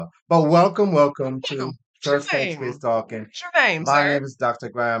But welcome to What's your Church Folk Space name? Talking. What's your name, My sir? name is Dr.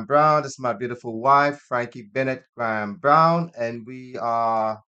 Graham Brown. This is my beautiful wife, Frankie Bennett Graham Brown, and we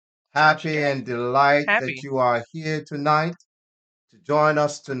are Church happy gang. and delight that Happy. you are here tonight to join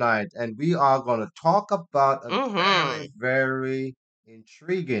us tonight. And we are going to talk about a Mm-hmm. very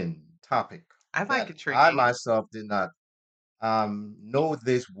intriguing topic I like that I intriguing. myself did not know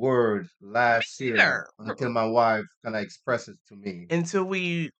this word Me last year either. until my wife kind of expressed it to me. Until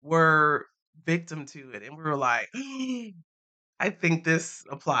we were victim to it and we were like, I think this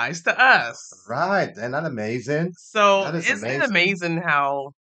applies to us. Right, isn't that amazing? So That is isn't it amazing. amazing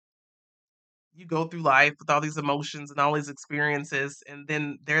how you go through life with all these emotions and all these experiences and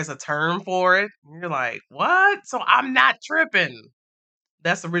then there's a term for it? And you're like, what? So I'm not tripping.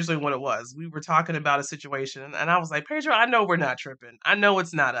 That's originally what it was. We were talking about a situation, and I was like, Pedro, I know we're not tripping. I know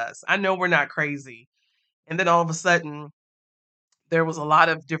it's not us. I know we're not crazy. And then all of a sudden, there was a lot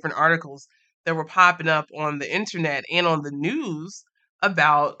of different articles that were popping up on the internet and on the news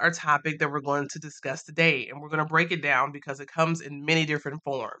about our topic that we're going to discuss today. And we're going to break it down because it comes in many different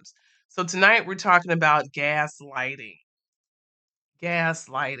forms. So tonight, we're talking about gaslighting.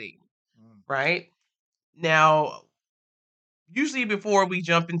 Gaslighting, Mm. right? Now, usually before we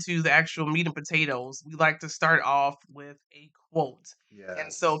jump into the actual meat and potatoes, we like to start off with a quote.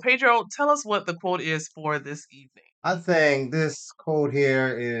 And so, Yes. Pedro, tell us what the quote is for this evening. I think this quote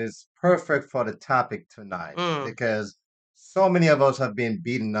here is perfect for the topic tonight Mm, because so many of us have been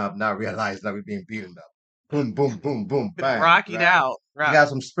beaten up, not realizing that we've been beaten up. Boom, boom, boom, boom, been bang, rockied right? out. You Right. got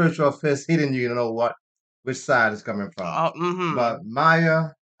some spiritual fists hitting you, you know what, which side is coming from. Mm-hmm. But Maya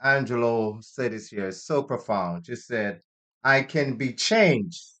Angelou said this here, it's so profound. She said, I can be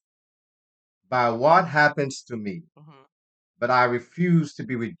changed by what happens to me, Mm-hmm. but I refuse to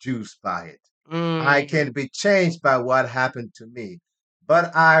be reduced by it. I Mm, can be changed by what happened to me,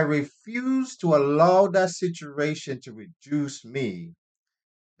 but I refuse to allow that situation to reduce me,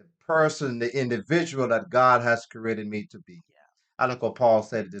 the person, the individual that God has created me to be. yeah. I think what Paul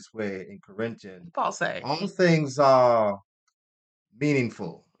said it this way in Corinthians. Paul say. All things are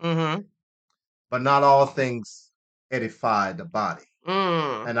meaningful, Mm-hmm. but not all things edify the body.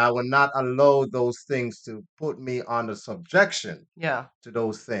 Mm, And I will not allow those things to put me under subjection yeah. to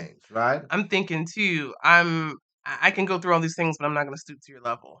those things, right? I'm thinking too. I can go through all these things, but I'm not going to stoop to your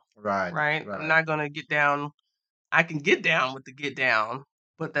level. Right, Right. I'm right. not going to get down. I can get down with the get down,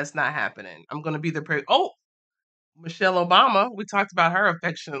 but that's not happening. I'm going to be the oh, Michelle Obama, we talked about her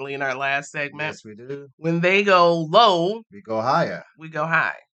affectionately in our last segment. Yes, we do. When they go low, We go higher. we go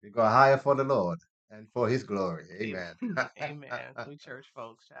high. We go higher for the Lord and for his glory. Amen. Amen. We church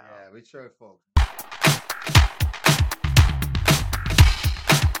folks, child. Yeah, we church folks.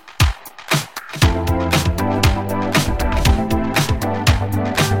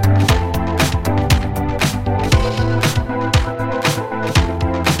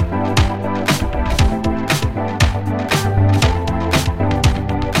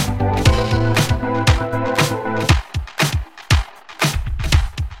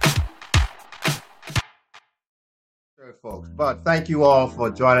 Church folks. But thank you all for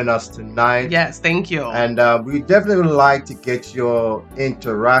joining us tonight. Yes, thank you. And we definitely would like to get your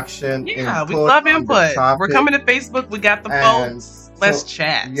interaction, Yeah, we input love on the input. We're topic. coming to Facebook. We got the And folks. Let's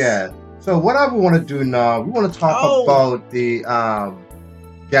chat. yeah. So what I want to do now, we want to talk Oh. about the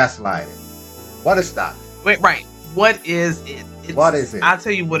gaslighting. What is that? Wait, right. What is it? What is it? I'll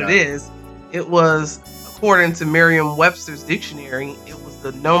tell you what Yeah. it is. It was, according to Merriam-Webster's dictionary, it was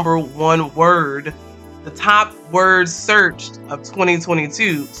the number one word, the top word searched of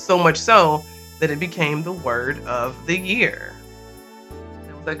 2022, so much so that it became the word of the year.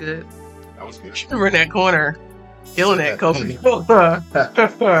 Was that good? That was good. We're in that corner, killing that coffee.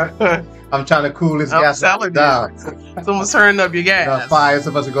 I'm trying to cool this I'm gas telling down. Someone's turning up your The gas. fire's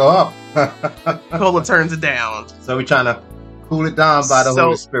supposed to go up. Cola turns it down. So we're trying to cool it down by the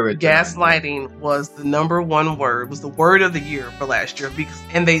Holy Spirit. Gaslighting was the number one word, was the word of the year for last year, because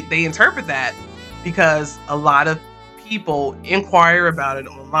and they interpret that because a lot of people inquire about it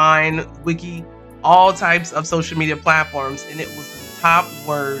online, wiki, all types of social media platforms, and it was the top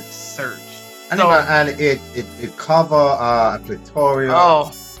word search. And it cover a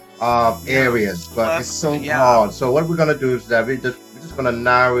plethora of areas, but it's so hard. So what we're gonna do is that we're just gonna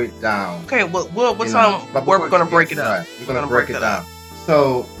narrow it down. Okay, what's on where we're gonna break it up? Right, we're gonna break it down.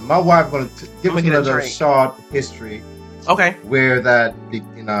 So my wife gonna give us another short history. Okay. Where that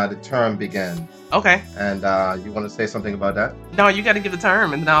the term began. Okay. And you want to say something about that? No, you got to give the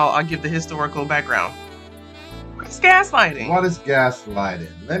term, and then I'll give the historical background. What is gaslighting? What is gaslighting?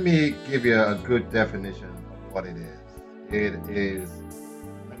 Let me give you a good definition of what it is. It is.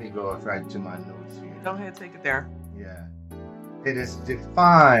 Let go right to my notes here. Go ahead, take it there. Yeah. It is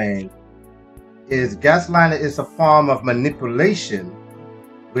defined is gaslighting is a form of manipulation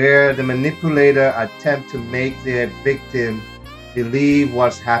where the manipulator attempt to make their victim believe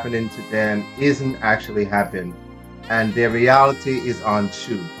what's happening to them isn't actually happening and their reality is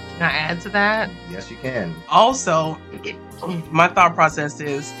untrue. Can I add to that? Yes, you can. Also, my thought process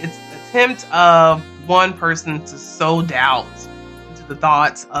is it's attempt of one person to sow doubt into the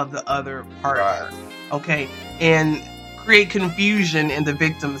thoughts of the other partner. Right. Okay, and create confusion in the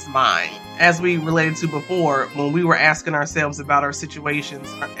victim's mind. As we related to before, when we were asking ourselves about our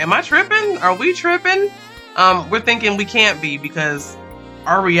situations, am I tripping? Are we tripping? We're thinking we can't be because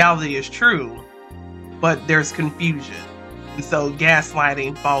our reality is true, but there's confusion. And so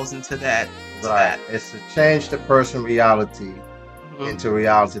gaslighting falls into that. Right. It's to change the person's reality into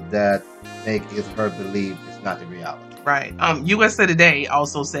reality that makes her believe it's not the reality. Right. USA Today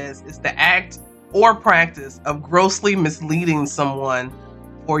also says it's the act or practice of grossly misleading someone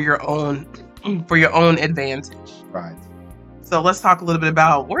for your own advantage. Right. So let's talk a little bit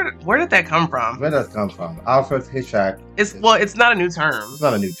about where did that come from? Where does it come from? Alfred Hitchcock. It's not a new term. It's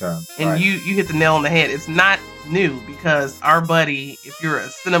not a new term. And right. you hit the nail on the head. It's not new because our buddy, if you're a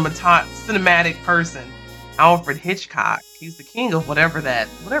cinematic person, Alfred Hitchcock, he's the king of whatever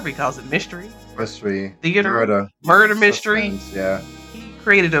he calls it, mystery, theater, murder mystery. Suspense, yeah. He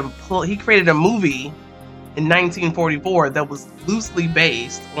created a movie in 1944 that was loosely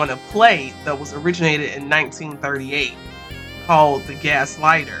based on a play that was originated in 1938 called The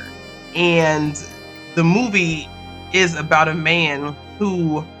Gaslighter. And the movie is about a man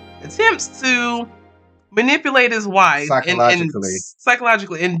who attempts to manipulate his wife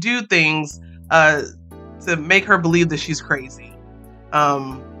psychologically and do things to make her believe that she's crazy.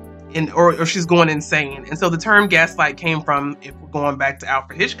 Or she's going insane. And so the term gaslight came from, if we're going back to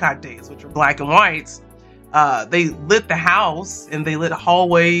Alfred Hitchcock days, which are black and whites, they lit the house and they lit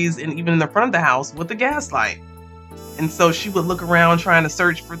hallways and even in the front of the house with the gaslight. And so she would look around trying to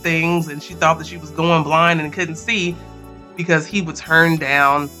search for things and she thought that she was going blind and couldn't see because he would turn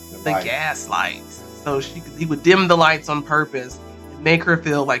down the gas lights. So he would dim the lights on purpose and make her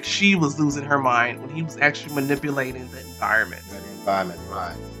feel like she was losing her mind when he was actually manipulating the environment.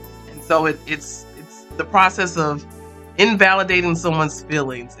 Right. And so it's the process of invalidating someone's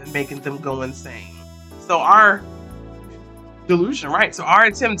feelings and making them go insane. So our delusion, right? So our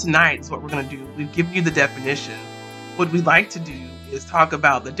attempt tonight is what we're going to do. We've given you the definition. What we'd like to do is talk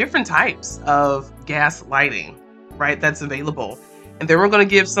about the different types of gaslighting, right? That's available. And then we're going to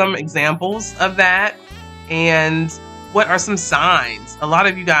give some examples of that and what are some signs. A lot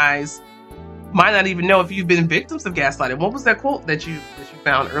of you guys might not even know if you've been victims of gaslighting. What was that quote that you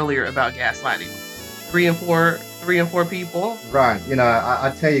found earlier about gaslighting? Three and four people. Right. You know,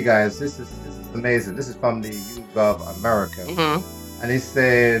 I tell you guys, this is amazing. This is from the YouGov America, and it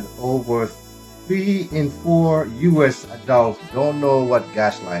said over 3 in 4 U.S. adults don't know what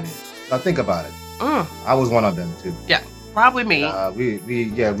gaslighting is. Now think about it. I was one of them too. Yeah, probably me.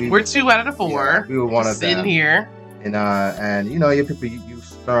 We're 2 out of the 4. Yeah, we were one of them sitting here. And you know, your people, you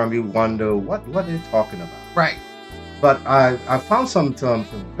storm, you wonder what are they talking about. Right. But I found some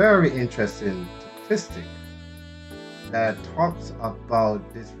very interesting statistic that talks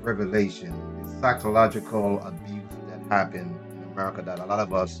about this revelation, this psychological abuse that happened in America that a lot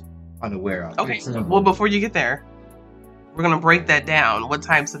of us unaware of. Okay. Well, before you get there, we're going to break that down, what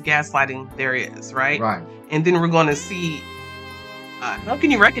types of gaslighting there is, right? Right. And then we're going to see how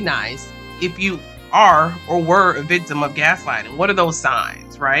can you recognize if you are or were a victim of gaslighting? What are those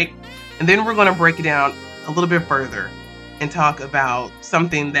signs, right? And then we're going to break it down a little bit further and talk about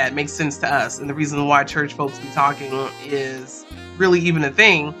something that makes sense to us. And the reason why church folks be talking is really even a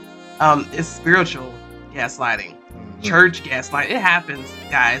thing is spiritual gaslighting. Church gaslight. It happens,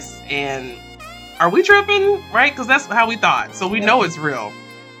 guys. And are we tripping? Right? Because that's how we thought. So we know it's real.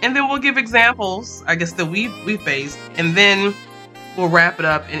 And then we'll give examples, I guess, that we faced. And then we'll wrap it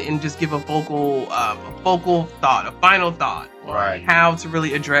up and just give a focal thought, a final thought on how to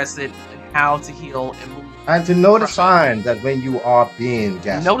really address it and how to heal and move. And to know the signs that when you are being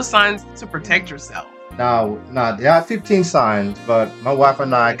gaslit. Know the signs to protect yourself. Now, there are 15 signs, but my wife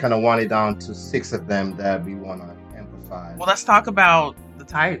and I kind of want it down to 6 of them that we want to emphasize. Well, let's talk about the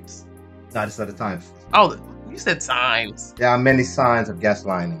types. No, these are the types. Oh, you said signs. There are many signs of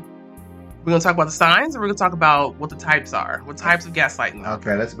gaslighting. We're going to talk about the signs, or we're going to talk about what the types are? What types of gaslighting are?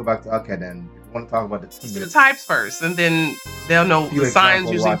 Okay, let's go back to, then. I want to talk about the types first, and then they'll know the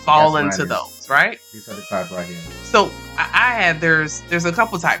signs usually fall into those, right? These are the types right here. So there's a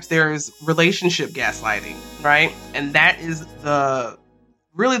couple types. There's relationship gaslighting, right? And that is the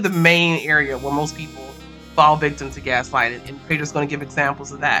really the main area where most people fall victim to gaslighting, and Peter's going to give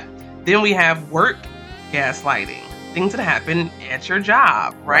examples of that. Then we have work gaslighting, things that happen at your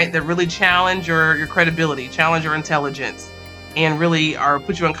job, right? That really challenge your credibility, challenge your intelligence, and really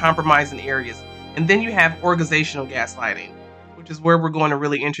put you in compromising areas. And then you have organizational gaslighting, which is where we're going to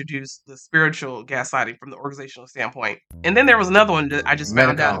really introduce the spiritual gaslighting from the organizational standpoint. And then there was another one that I just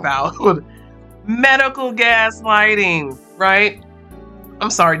found out about, medical gaslighting, right? I'm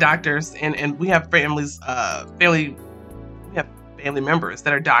sorry, doctors, and we have we have family members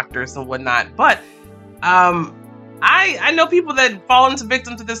that are doctors and whatnot, but I know people that fall into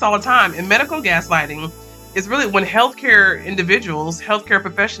victim to this all the time. And medical gaslighting is really when healthcare individuals, healthcare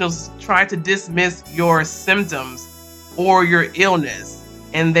professionals try to dismiss your symptoms or your illness,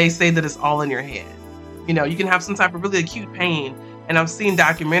 and they say that it's all in your head. You know, you can have some type of really acute pain, and I've seen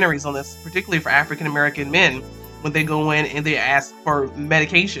documentaries on this, particularly for African American men, when they go in and they ask for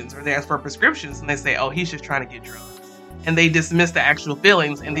medications or they ask for prescriptions, and they say, oh, he's just trying to get drugs. And they dismiss the actual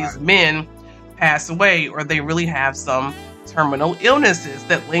feelings, and these men pass away, or they really have some terminal illnesses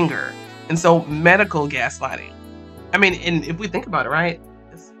that linger. And so medical gaslighting, I mean, and if we think about it, right,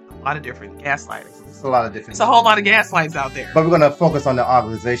 it's a lot of different gaslighting. It's a lot of different. It's a whole lot of gaslights out there. But we're going to focus on the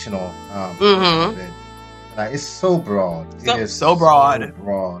organizational of it. It's so broad. It is so broad. So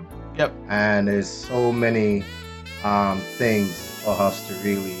broad. Yep. And there's so many things for us to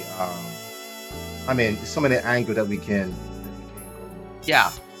really, so many angles that we can go with that.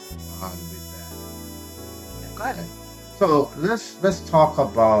 Yeah, go ahead. So let's talk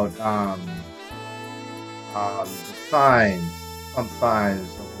about the signs, some signs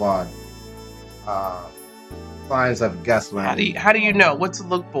of what signs of gaslighting. How do you know what to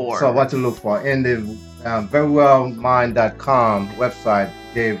look for? So what to look for in the verywellmind.com website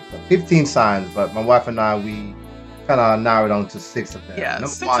gave 15 signs, but my wife and I, we kind of narrowed down to 6 of them. Yeah,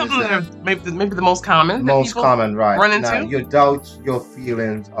 6 of them are maybe the most common. Most common, right? Run into. Now, you doubt your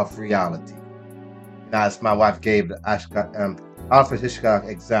feelings of reality. Now, as my wife gave the Alfred Hitchcock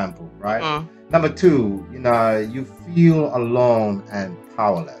example, right? Mm-hmm. Number 2, you feel alone and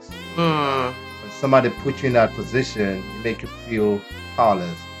powerless. When somebody puts you in that position, it make you feel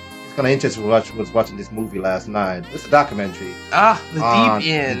powerless. It's kind of interesting. Was watching this movie last night. It's a documentary. The Deep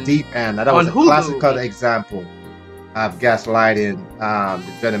End. The Deep End. That was a classical example of gaslighting. The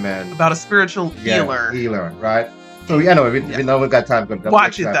gentleman about a spiritual healer. Healer, right? So anyway, we know we got time to go.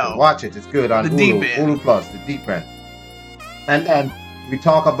 Watch it though. Watch it. It's good on the Hulu. Hulu Plus, The Deep End. And we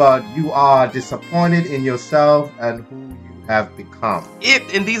talk about you are disappointed in yourself and who you have become.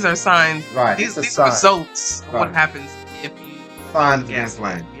 And these are signs. Right. These are results of what happens if you signs of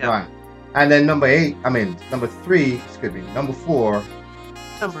gaslighting. Yep. Right. And then number 3, number 4.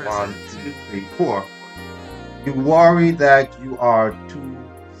 Number 1, 2, 3, 4. You worry that you are too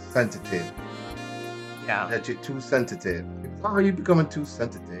sensitive. Yeah. That you're too sensitive. How are you becoming too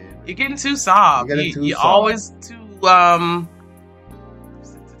sensitive? You're getting too soft. You're always too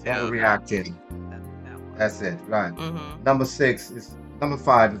reacting. That's it, right? Mm-hmm. Number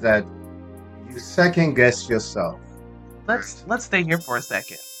 5 is that you second guess yourself. Let's stay here for a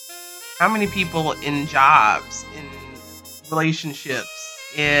second. How many people in jobs, in relationships,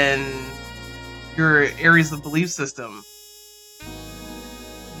 in your areas of belief system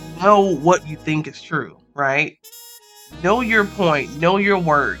know what you think is true, right? Know your point, know your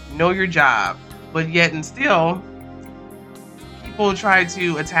work, know your job, but yet and still people try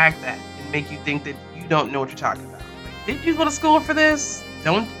to attack that and make you think that you don't know what you're talking about. Like, didn't you go to school for this?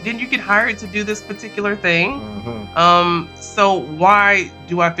 Didn't you get hired to do this particular thing? Mm-hmm. So why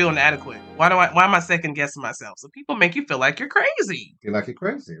do I feel inadequate? Why am I second guessing myself? So people make you feel like you're crazy. Feel like you're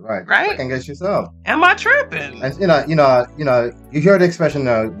crazy, right? Right? Second guess yourself. Am I tripping? And you hear the expression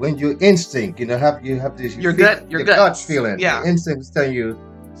when your instinct, you have this your gut feeling. Yeah. Your instinct is telling you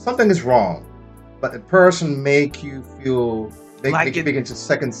something is wrong, but the person make you feel make you begin to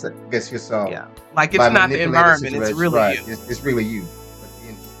second guess yourself. Yeah, like it's not the environment; it's really you. It's really you.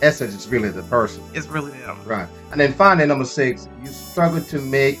 In essence, it's really the person. It's really them. Right. And then finally, number 6, you struggle to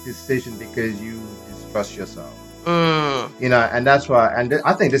make decisions because you distrust yourself. And that's why, and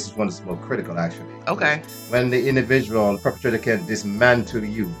I think this is one of the most critical, actually. Okay. When the individual, the perpetrator, can dismantle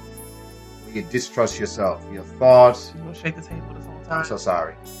you, you distrust yourself, your thoughts. You want to shake the table this whole time? I'm so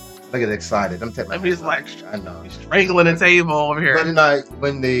sorry. Look at excited. I'm telling you. I know. He's strangling the table over here. But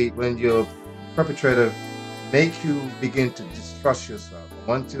when your perpetrator make you begin to distrust yourself,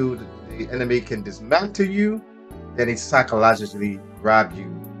 once the enemy can dismantle you, then he psychologically grab you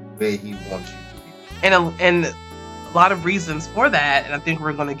where he wants you to be. And a lot of reasons for that, and I think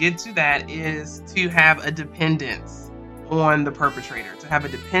we're going to get to that, is to have a dependence on the perpetrator, to have a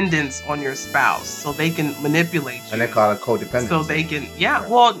dependence on your spouse, so they can manipulate you. And they call it codependence. So they can,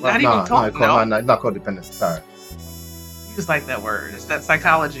 well, not even talk. No, not codependence. Sorry. You just like that word. It's that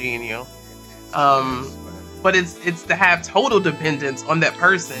psychology in you. But it's to have total dependence on that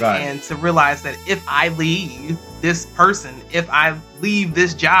person, Right. and to realize that if I leave this person, if I leave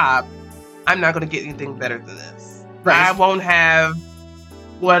this job, I'm not going to get anything better than this. Right. I won't have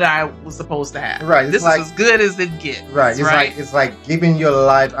what I was supposed to have. Right. It's This like, is as good as it gets. right. It's like giving your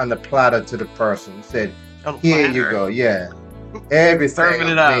life on the platter to the person. You said, On the here you platter. go. Yeah. Everything. Serving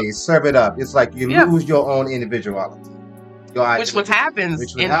it up. Serve it up. It's like you Yeah. lose your own individuality. Your Which what happens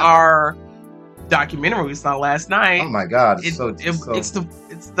Which would in happen. our documentary we saw last night. Oh my God. It's so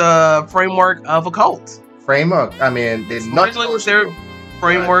the framework of a cult. framework. I mean, they're It's not literally what's their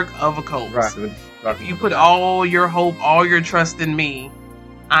framework of a cult. Right. If you put all your hope, all your trust in me,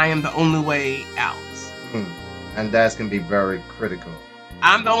 I am the only way out. And that's going to be very critical.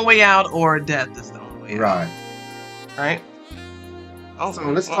 I'm the only way out, or death is the only way out. Right. Right? So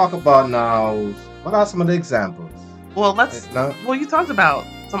let's talk about now, what are some of the examples? Well, No? well, you talked about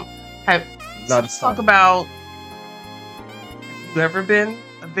some. No, Let's talk about. Have you ever been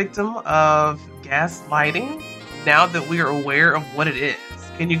a victim of gaslighting? Now that we are aware of what it is,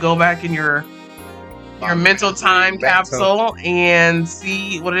 can you go back in your mental time capsule and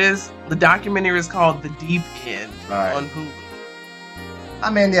see what it is? The documentary is called The Deep End Right. on Hulu. I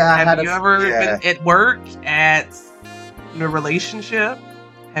mean, yeah, Have you ever been at work, in a relationship?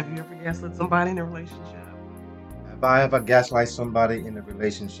 Have you ever gaslit somebody in a relationship? Have I ever gaslight somebody in a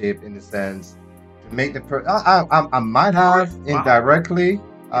relationship in the sense to make the person? I might have indirectly.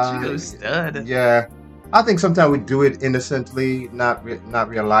 You stud. Yeah, I think sometimes we do it innocently, not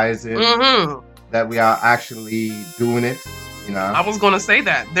realizing that we are actually doing it. You know, I was going to say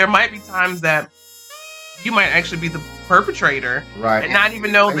that there might be times that you might actually be the perpetrator, right, and not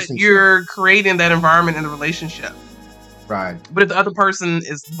even know that you're creating that environment in the relationship. Right. But if the other person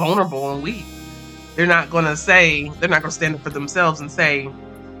is vulnerable and weak, they're not going to stand up for themselves and say,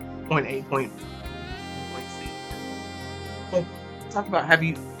 point A, point B, point C. Well, talk about, what do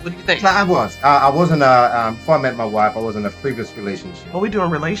you think? I was in before I met my wife, I was in a previous relationship. What we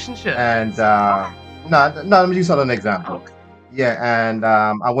doing relationship? And, no, let me use another example. Okay. Yeah, and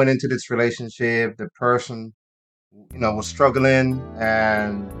I went into this relationship. The person, was struggling,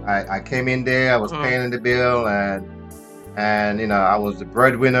 and I came in there. I was paying the bill, and I was the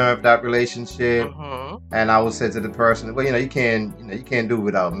breadwinner of that relationship. And I would say to the person, well, you can't do it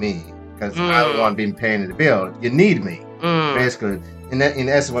without me, because I don't want to be paying the bill. You need me, basically. In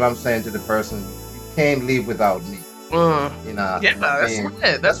essence, what I'm saying to the person, you can't live without me. Yeah, that's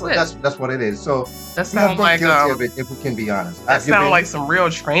it. That's what it is. So that sounds like guilty of it, if we can be honest. That sounds like some real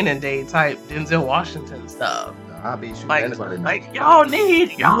Training Day type Denzel Washington stuff. I'll be shooting anybody. Like y'all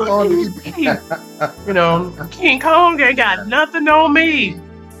need me. King Kong ain't got nothing on me.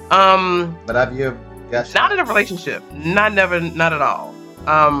 But have you ever not in a relationship? Not at all.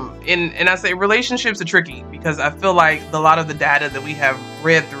 And I say relationships are tricky because I feel like a lot of the data that we have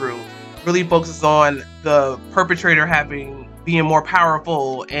read through really focuses on the perpetrator being more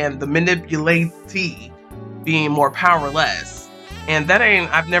powerful and the manipulatee being more powerless. And that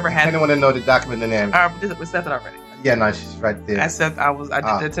I've never had. Anyone that know the document name? We said that already. Yeah, no, she's right there. I did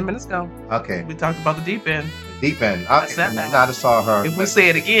that 10 minutes ago. Okay. We talked about the deep end. Deep end. I said that. I just saw her. If we say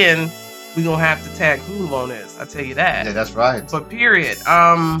it again, we're going to have to tag Hulu on this. I tell you that. Yeah, that's right. But period.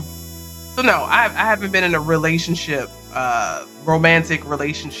 So no, I haven't been in a relationship, romantic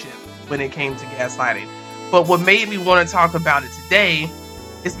relationship when it came to gaslighting. But what made me want to talk about it today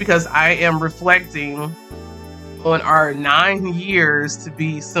is because I am reflecting on our 9 years to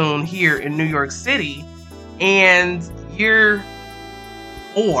be soon here in New York City. And year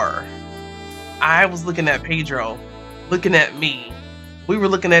 4, I was looking at Pedro, looking at me. We were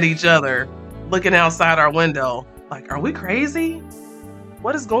looking at each other, looking outside our window. Like, are we crazy?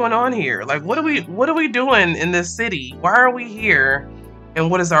 What is going on here? Like, what are we doing in this city? Why are we here? And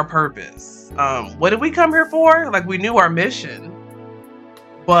what is our purpose? What did we come here for? Like, we knew our mission.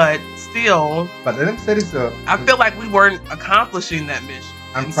 But still, let me say this though. I feel like we weren't accomplishing that mission.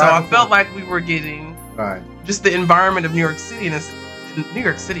 And so I felt like we were getting just the environment of New York City. And New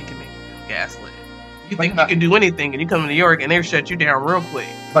York City can make you feel gaslit. You think you can do anything, and you come to New York, and they shut you down real quick.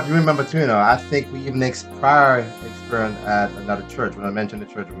 But you remember too, I think we even prior experience at another church. When I mentioned the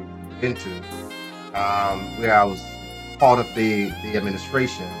church we've been to, where I was part of the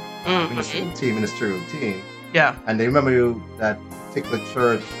administration, ministerial team. Yeah. And they remember that particular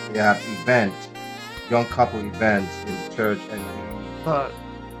church, they have young couple events in the church, and look,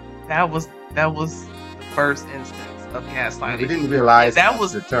 that was the first instance. of We gaslighting. didn't realize That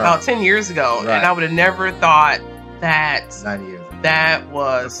was the term. about 10 years ago, Right. and I would have never thought that 9 years ago. that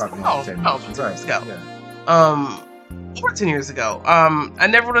was Probably oh, 10 oh, years. 10 years ago. Yeah. Over 10 years ago. I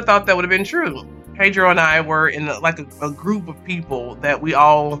never would have thought that would have been true. Pedro and I were in like a group of people that we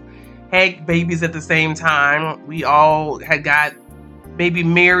all had babies at the same time. We all had got maybe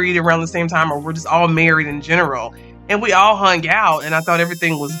married around the same time, or we're just all married in general. And we all hung out, and I thought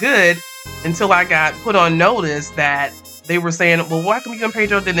everything was good until I got put on notice that they were saying, well, why come you and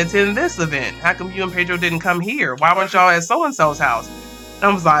Pedro didn't attend this event? How come you and Pedro didn't come here? Why weren't y'all at so-and-so's house? And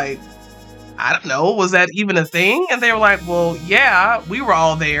I was like, I don't know, was that even a thing? And they were like, well, yeah, we were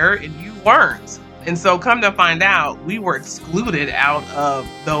all there and you weren't. And so come to find out, we were excluded out of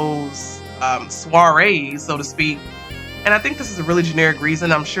those soirees, so to speak. And I think this is a really generic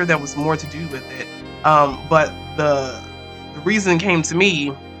reason. I'm sure there was more to do with it. But the reason came to me,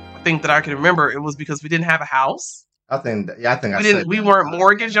 I think that I can remember, it was because we didn't have a house. I think We weren't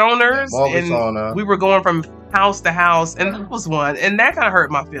mortgage owners, mortgage and owner. we were going from house to house, and that was one, and that kind of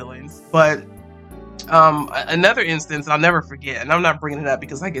hurt my feelings. But another instance I'll never forget, and I'm not bringing it up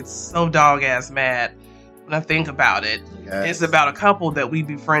because I get so dog ass mad when I think about it. Yes. It's about a couple that we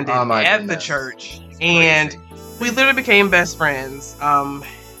befriended at the church, and we literally became best friends.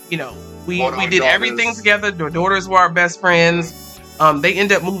 We did everything together. Their daughters were our best friends. They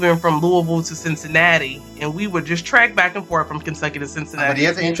ended up moving from Louisville to Cincinnati, and we would just trek back and forth from Kentucky to Cincinnati,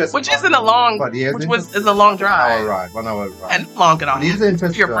 which isn't a long, is a long drive. All right, 1 hour drive. And long at all.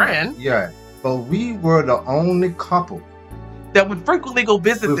 If your friend, yeah. But we were the only couple that would frequently go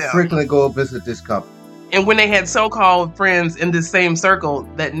visit them. Frequently go visit this couple. And when they had so-called friends in this same circle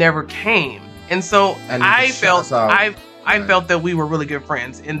that never came, and so I felt that we were really good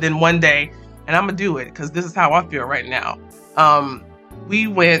friends. And then one day, and I'm gonna do it because this is how I feel right now. We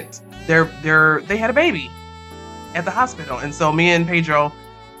went. They had a baby at the hospital, and so me and Pedro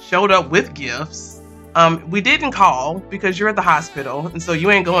showed up with gifts. We didn't call because you're at the hospital, and so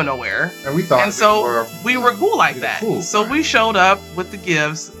you ain't going nowhere. And we thought, and so we were cool like that. Cool, so we showed up with the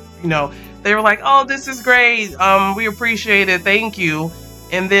gifts. They were like, "Oh, this is great. We appreciate it. Thank you."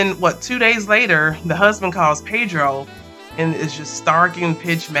 And then 2 days later, the husband calls Pedro, and is just stark and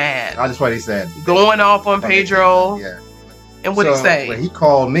pitch mad. That's what he said. Going off on Pedro. Yeah. And what did he say? When he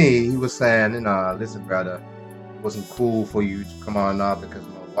called me, he was saying, listen, brother, it wasn't cool for you to come on now because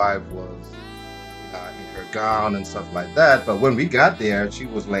my wife was in her gown and stuff like that. But when we got there, she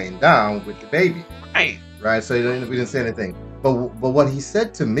was laying down with the baby. Right. So we didn't say anything. But what he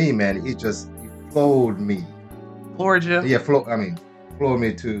said to me, man, he floored me. Floored you? Yeah, floored me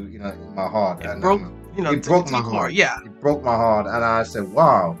to in my heart. It broke my heart. Yeah. It broke my heart, and I said,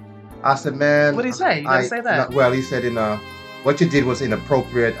 wow. I said, man. What did he say? You didn't say that. Well, he said, what you did was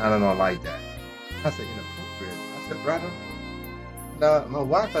inappropriate. I don't like that. I said, inappropriate. I said, brother, my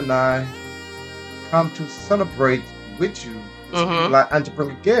wife and I come to celebrate with you, and to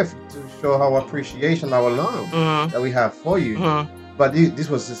bring a gift to show our appreciation, our love that we have for you. But this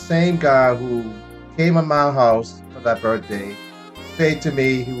was the same guy who came at my house for that birthday, said to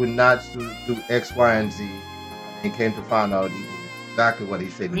me he would not do X, Y, and Z, and came to find out exactly what he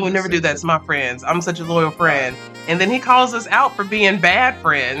said. He would never do that to my friends. I'm such a loyal friend. And then he calls us out for being bad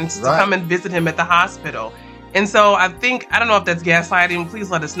friends to come and visit him at the hospital. And so I don't know if that's gaslighting.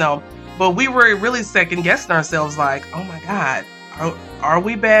 Please let us know. But we were really second guessing ourselves, like, oh my God, are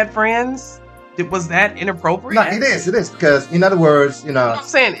we bad friends? Was that inappropriate? No, it is because, in other words, what I'm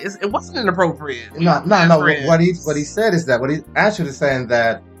saying is it wasn't inappropriate. No. What he said is that what he's actually saying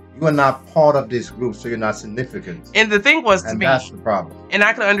that you are not part of this group, so you're not significant. And the thing was to me, that's the problem. And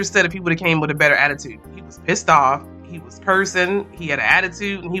I could have understood if he would have came with a better attitude. He was pissed off. He was cursing. He had an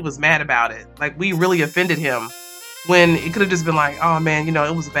attitude, and he was mad about it. Like, we really offended him. When it could have just been like, oh man,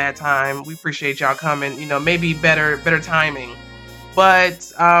 it was a bad time. We appreciate y'all coming. Maybe better timing.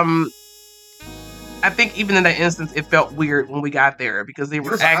 But I think even in that instance, it felt weird when we got there because they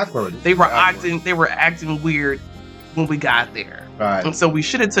were acting weird when we got there. Right. And so we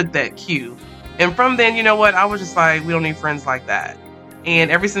should have took that cue. And from then, you know what? I was just like, we don't need friends like that.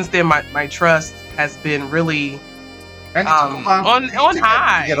 And ever since then, my trust has been really on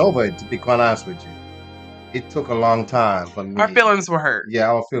high. To get over it, to be quite honest with you. It took a long time for me. Our feelings were hurt. Yeah,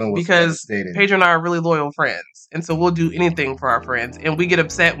 our feelings were because devastated. Pedro and I are really loyal friends. And so we'll do anything for our friends. And we get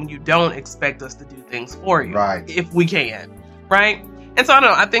upset when you don't expect us to do things for you. Right. If we can. Right? And so I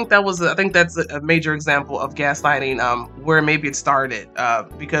don't know. I think that's a major example of gaslighting, where maybe it started.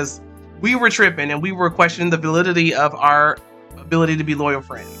 Because we were tripping and we were questioning the validity of our ability to be loyal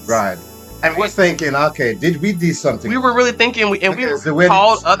friends. Right. And we're thinking, okay, did we do something? We were really thinking, we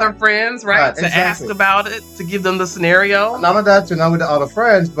called other friends, right, to ask about it, to give them the scenario. None of that, not with the other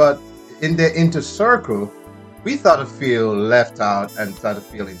friends, but in the inner circle, we thought to feel left out and thought to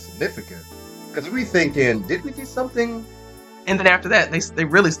feel insignificant. Because we thinking, did we do something? And then after that, they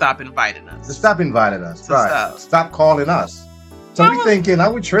really stopped inviting us. They stopped inviting us, right? Stop calling us. So we thinking,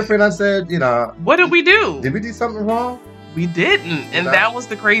 are we tripping? I said, what did we do? Did we do something wrong? We didn't, and that was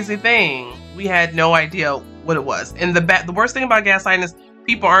the crazy thing. We had no idea what it was. And the worst thing about gaslighting is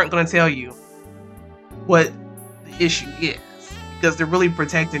people aren't going to tell you what the issue is because they're really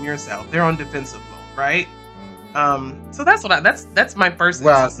protecting yourself. They're on defensive mode, right? So that's what that's my first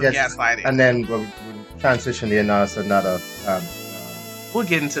instance of gaslighting. And then we'll transition in another. We'll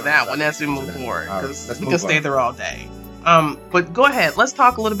get into that one as we move forward because we can stay there all day. But go ahead. Let's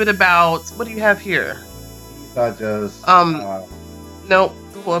talk a little bit about what do you have here. Such as no,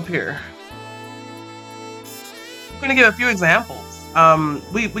 go up here. We're gonna give a few examples.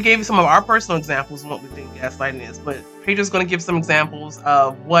 We gave you some of our personal examples of what we think gaslighting is, but Pedro's gonna give some examples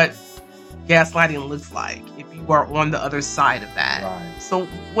of what gaslighting looks like if you are on the other side of that. Right. So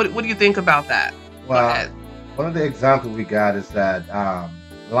what do you think about that? Well, one of the examples we got is that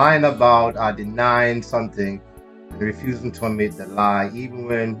lying about denying something and refusing to admit the lie even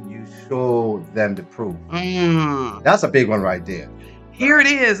when you show them the proof. That's a big one right there. Here it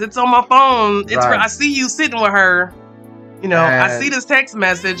is. It's on my phone. It's I see you sitting with her. I see this text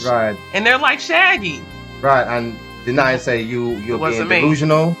message. Right. And they're like Shaggy. Right. And deny, say you're being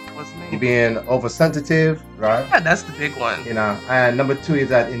delusional. You're being oversensitive. Right. Yeah, that's the big one. And number 2 is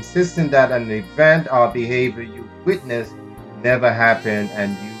that insisting that an event or behavior you witnessed never happened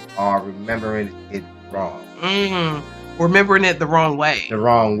and you are remembering it wrong. Remembering it the wrong way. The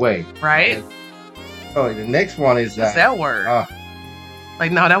wrong way. Right. So the next one is that word.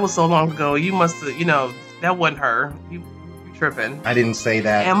 Like, no, that was so long ago. You must have, that wasn't her. You tripping. I didn't say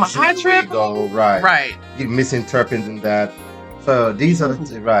that. Am I tripping? Right. You misinterpreting that. So these are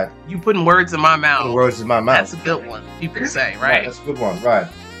right. You putting words in my mouth. Putting words in my mouth. That's a good one. People say, right? That's a good one, right.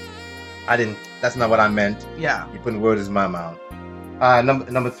 That's not what I meant. Yeah. You putting words in my mouth.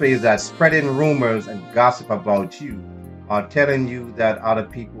 Number 3 is that spreading rumors and gossip about you or telling you that other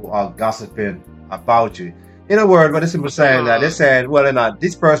people are gossiping about you. In a word, what the people saying that they said, well, they're not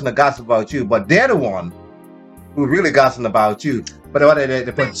this person that gossip about you, but they're the one who really gossiping about you. But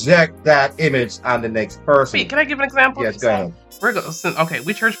they project that image on the next person. Wait, can I give an example? Yes, go ahead. Okay,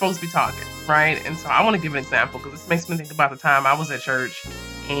 we church folks be talking, right? And so I want to give an example because this makes me think about the time I was at church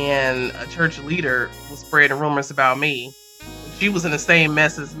and a church leader was spreading rumors about me. She was in the same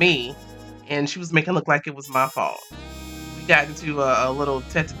mess as me, and she was making it look like it was my fault. We got into a little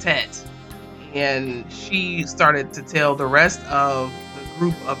tete-a-tete, and she started to tell the rest of the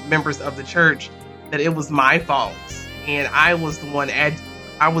group of members of the church that it was my fault, and I was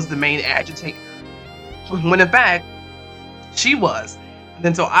the main agitator. When in fact, she was. And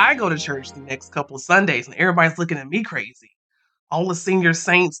then so I go to church the next couple of Sundays, and everybody's looking at me crazy. All the senior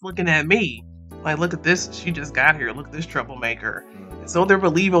saints looking at me. Like, look at this. She just got here. Look at this troublemaker. And so they're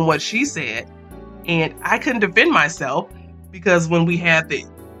believing what she said. And I couldn't defend myself because when we had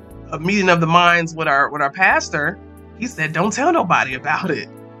a meeting of the minds with our pastor, he said, don't tell nobody about it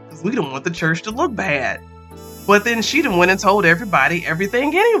because we don't want the church to look bad. But then she done went and told everybody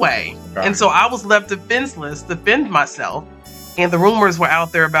everything anyway. Right. And so I was left defenseless to defend myself. And the rumors were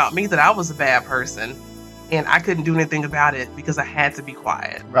out there about me that I was a bad person. And I couldn't do anything about it because I had to be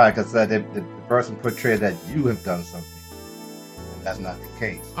quiet. Right, because the person portrayed that you have done something. And that's not the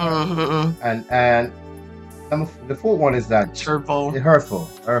case. Mm-hmm. And the 4th one is that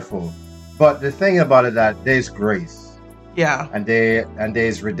hurtful. But the thing about it that there's grace. Yeah. And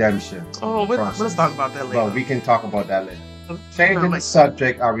there's redemption. Oh, let's talk about that later. Well, we can talk about that later. Changing the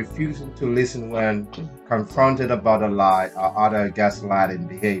subject or refusing to listen when confronted about a lie or other gaslighting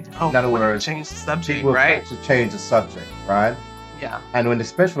behavior. Oh, in other words, change the subject, people right? To change the subject, right? Yeah. And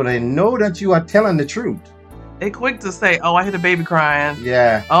especially when they know that you are telling the truth. They quick to say, "Oh, I heard a baby crying."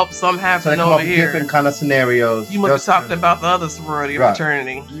 Yeah. Oh, something happened over here. Different kind of scenarios. You must be talking about the other sorority or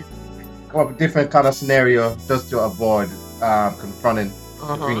fraternity. Come up with different kind of scenario just to avoid confronting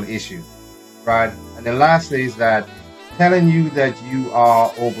the real issue, right? And then lastly is that telling you that you are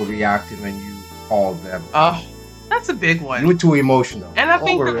overreacting when you call them. Oh, that's a big one. You're too emotional. And I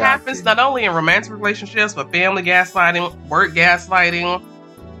think that happens not only in romantic relationships, but family gaslighting, work gaslighting,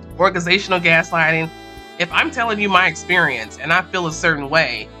 organizational gaslighting. If I'm telling you my experience and I feel a certain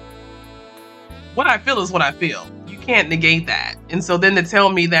way, what I feel is what I feel. You can't negate that. And so then to tell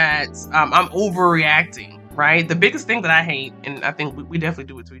me that I'm overreacting right? The biggest thing that I hate, and I think we definitely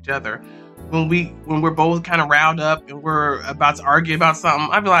do it to each other, when we're both kind of riled up and we're about to argue about something,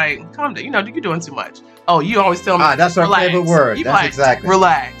 I'd be like, calm down, you're doing too much. Oh, you always tell me, that's our relax. favorite word. You That's like, exactly.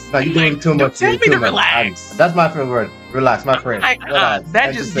 relax. No, you're doing too much. Tell me to relax. That's my favorite word. Relax, my friend. Relax.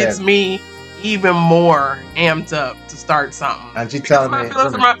 That just gets me even more amped up to start something. And she tells me, my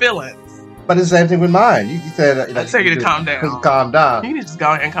feelings are my feelings. But it's the same thing with mine. You said, I tell you to calm down. Calm down. You need to just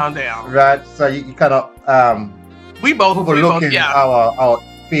go ahead and calm down. Right. So you kind of we both our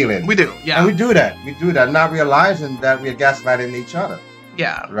feelings. We do, yeah. And we do that, not realizing that we're gaslighting each other.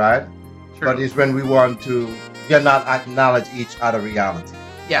 Yeah. Right? True. But it's when we want to not acknowledge each other's reality.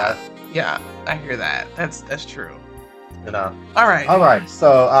 Yeah. Yeah. I hear that. That's true. All right.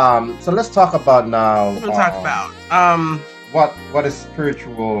 So let's talk about now. What we'll talk about what is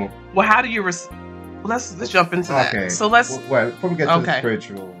spiritual. Well, how do you let's jump into that. Okay. So let's before we get to the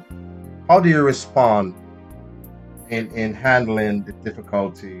spiritual, how do you respond in handling the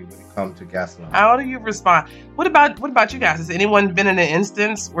difficulty when it comes to gaslighting? How do you respond? What about you guys? Has anyone been in an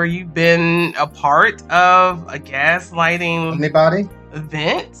instance where you've been a part of a gaslighting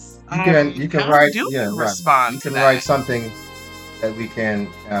event? You can write. Respond. You can write something that we can.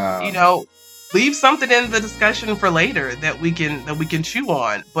 Leave something in the discussion for later that we can chew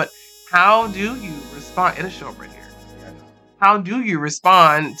on. But how do you respond? It'll show up right here. Yeah. How do you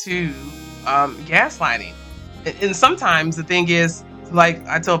respond to gaslighting? And sometimes the thing is, like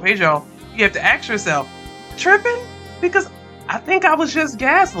I told Pedro, you have to ask yourself, tripping? Because I think I was just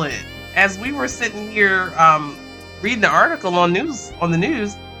gaslit. As we were sitting here reading the article on the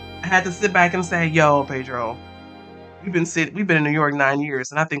news, I had to sit back and say, yo, Pedro, we've been in New York 9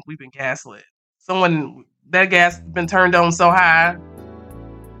 years, and I think we've been gaslit. That gas been turned on so high,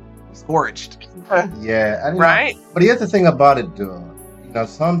 scorched. Yeah. Right? But here's the thing about it, though.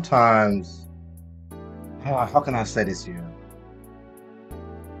 Sometimes, how can I say this here?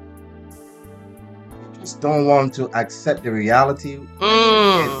 You just don't want to accept the reality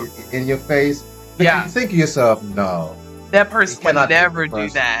in your face. Yeah. You think to yourself, no. That person would never do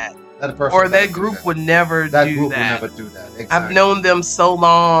that. That group would never do that. That group would never do that. Exactly. I've known them so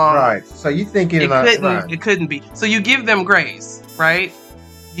long. Right. So you thinking it couldn't be. So you give them grace, right?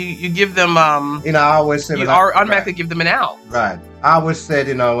 You give them I always say automatically give them an out. Right. I always said,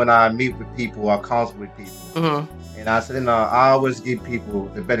 when I meet with people or counsel with people, and I said, I always give people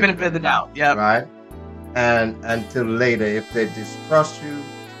the benefit of the doubt. Yeah. Right. And until later, if they distrust you,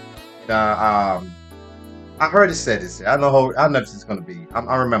 I heard it said this. I know if this is going to be.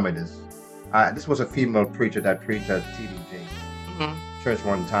 I remember this. This was a female preacher that preached at TDJ church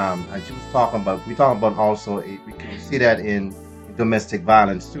one time, and she was talking about. We talking about also. We can see that in domestic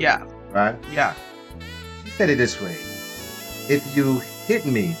violence too. Yeah. Right. Yeah. She said it this way: if you hit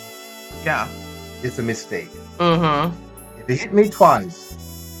me, it's a mistake. If you hit me twice,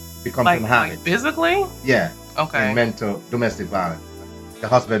 it becomes a habit. Like physically? Yeah. Okay. And mental domestic violence. The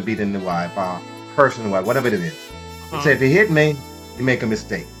husband beating the wife, person, whatever it is. So if you hit me, you make a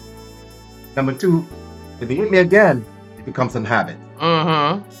mistake. Number two, if you hit me again, it becomes a habit.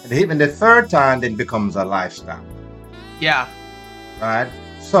 And if you hit me the third time, then it becomes a lifestyle. Yeah. Right?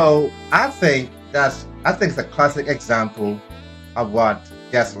 So I think it's a classic example of what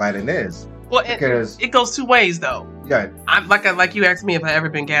gaslighting is. Well, it goes two ways though. Yeah. I'm like you asked me if I've ever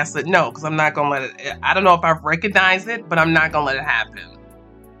been gaslit. No, because I'm not gonna let it. I don't know if I've recognized it, but I'm not gonna let it happen.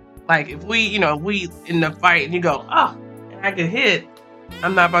 Like if we in the fight and you go, and I get hit,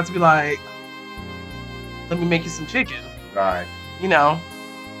 I'm not about to be like, let me make you some chicken. Right.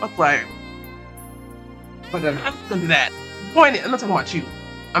 Fuck like. But I'm not gonna do that. I'm not talking about you.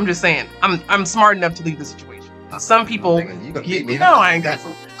 I'm just saying I'm smart enough to leave the situation. Some people, I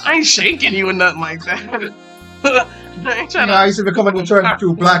ain't shaking you or nothing like that. I ain't trying to. I used to be coming to church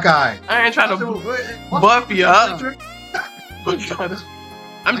with black eye. I ain't trying to buff you up.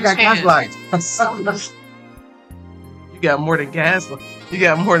 I'm just gaslight. You got more than gas. You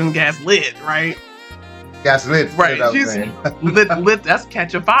got more than gas lit, right? Gas lit, right? Lit. That's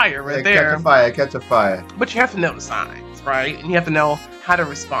catch a fire right there. Catch a fire. But you have to know the signs, right? And you have to know how to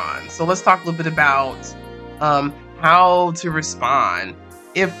respond. So let's talk a little bit about how to respond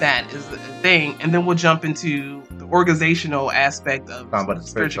if that is the thing, and then we'll jump into the organizational aspect of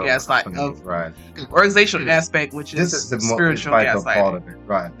spiritual gaslighting. Right. Organizational aspect, which is the spiritual gaslighting part of it,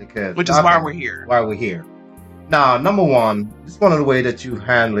 right? Because which is why we're here. Now, number one, this is one of the ways that you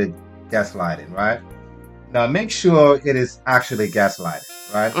handle gaslighting, right? Now, make sure it is actually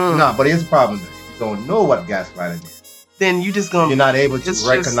gaslighting, right? No, but here's the problem: if you don't know what gaslighting is, then you're not able to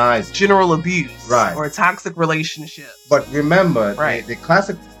recognize general abuse, right, or a toxic relationship. But remember, right, the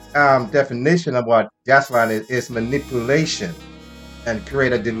classic definition of what gaslighting is manipulation and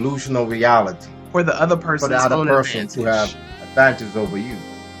create a delusional reality For the other for person's the other own person to have advantage. advantage over you.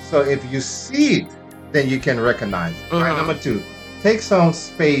 So if you see it, then you can recognize it. Right. Mhm. Number two, take some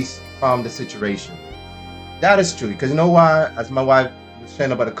space from the situation. That is true because you know why? As my wife was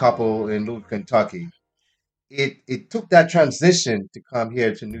saying about a couple in Louisville, Kentucky, it took that transition to come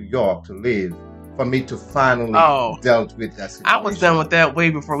here to New York to live for me to finally Oh, dealt with that I was situation. done with that way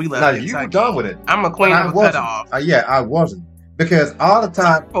before we left Now Kentucky. you were done with it, I'm a but queen I of a wasn't. cutoff. Yeah, I wasn't because all the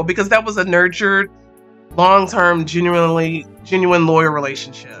time. Well, because that was a nurtured, long-term, genuine, loyal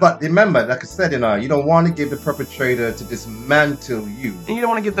relationship. But remember, like I said, you don't want to give the perpetrator to dismantle you, and you don't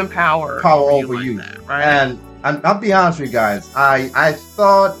want to give them power over like you. that, right? And I'll be honest with you guys, I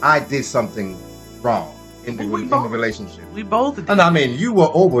thought I did something wrong in the relationship. We both did. And I mean, you were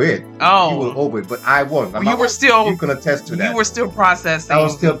over it. Oh. You were over it, but I wasn't. You were still. You can attest to that. You were still processing. I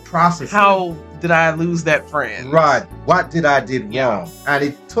was still processing. How did I lose that friend? Right. What did I did wrong? And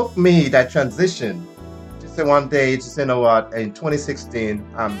it took me that transition to say one day, to say, you know what, in 2016,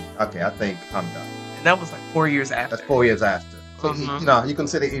 I think I'm done. And that was like 4 years after. That's 4 years after. So, you can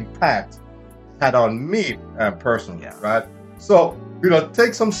see the impact it had on me personally, right? So,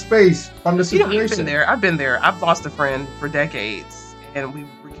 take some space from the situation. I've been there. I've lost a friend for decades, and we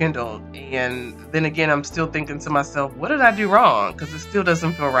rekindled. And then again, I'm still thinking to myself, what did I do wrong? Because it still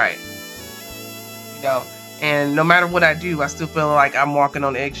doesn't feel right. And no matter what I do, I still feel like I'm walking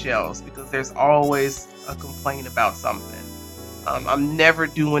on eggshells because there's always a complaint about something. I'm never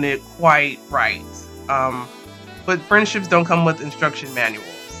doing it quite right. But friendships don't come with instruction manuals.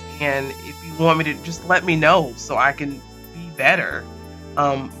 And if you want me to, just let me know so I can be better.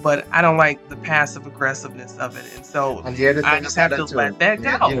 But I don't like the passive aggressiveness of it. And so I just have to let that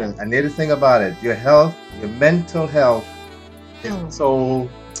go. And the other thing about it, your health, your mental health is so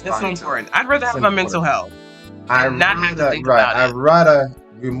It's so important. I'd rather have my mental health. I'd rather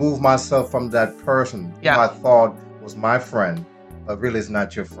remove myself from that person who I thought was my friend, but really is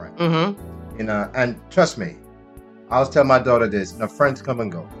not your friend. Mm-hmm. And trust me, I was telling my daughter this, friends come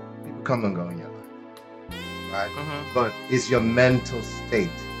and go. People come and go in your life. Right? Mm-hmm. But it's your mental state.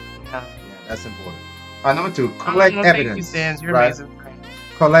 Yeah, that's important. Number two, collect evidence. Thank you, Sans. You're amazing.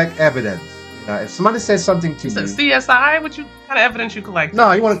 Collect evidence. If somebody says something to you, CSI, what kind of evidence you collect?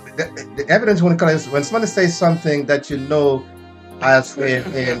 No, you want the evidence you want to collect is when somebody says something that you know, as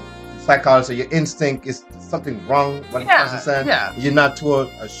in psychology, your instinct is something wrong. What the person said, you're not too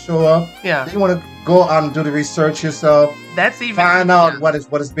sure. Yeah, then you want to go out and do the research yourself. That's even find out what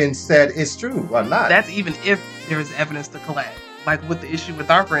is being said is true or not. That's even if there is evidence to collect. Like with the issue with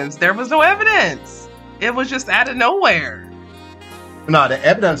our friends, there was no evidence. It was just out of nowhere. No, the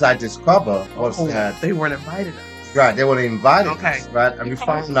evidence I discovered was that they weren't invited us. Right, they were invited us, right? And we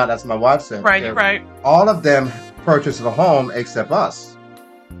found out, as my wife said. Right, you're right. All of them purchased a home except us,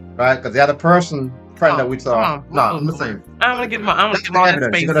 right? Because the other friend that we saw. No, I'm gonna say. I'm gonna get all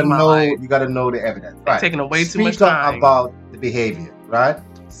that space in my life. You gotta know the evidence. Right. Taking away too much time. About the behavior, right?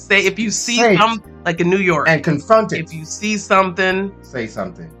 Say if you see something, like in New York, and confront it. If you see something, say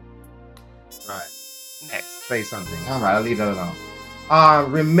something. Right. Next. Say something. All right, I'll leave that alone.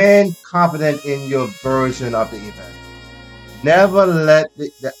 Remain confident in your version of the event. Never let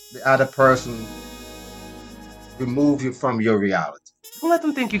the other person remove you from your reality. Don't let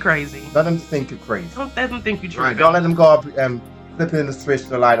them think you're crazy. Let them think you're crazy. Don't let them think you're true. Right. Don't let them go up and flipping the switch to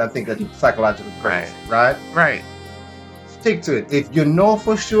the light and think that you're psychologically crazy. Right? Right. Stick to it. If you know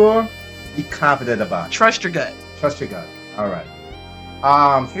for sure, be confident about it. Trust your gut. Trust your gut. All right.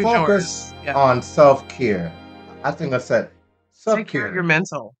 Focus on self-care. I think I said take care of your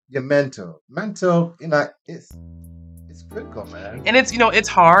mental. Your mental. Mental, it's critical, man. And it's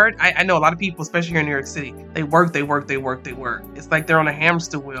hard. I know a lot of people, especially here in New York City, they work. It's like they're on a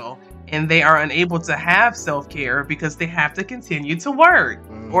hamster wheel and they are unable to have self-care because they have to continue to work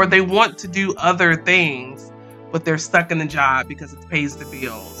or they want to do other things, but they're stuck in the job because it pays the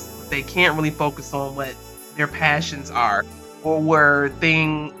bills. They can't really focus on what their passions are. Or where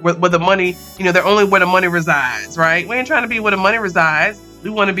the money, they're only where the money resides, right? We ain't trying to be where the money resides. We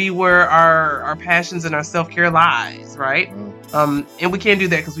want to be where our passions and our self-care lies, right? And we can't do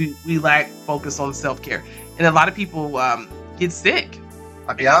that because we lack focus on self-care. And a lot of people get sick.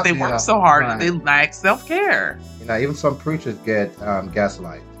 They work so hard that they lack self-care. Even some preachers get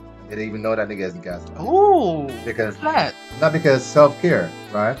gaslight. They didn't even know that they get gaslight. Ooh, because not because self-care,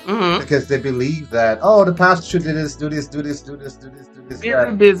 right? Mm-hmm. Because they believe that the pastor should do this.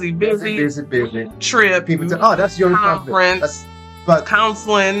 Busy. Trip. People say, that's your conference, but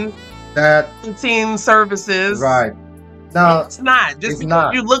counseling, that team services, right? Now, It's not. Just it's because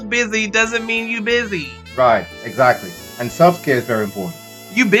not. you look busy doesn't mean you busy. Right, exactly. And self-care is very important.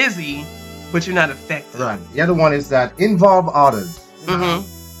 You busy, but you're not effective. Right. The other one is that involve others. Mm-hmm.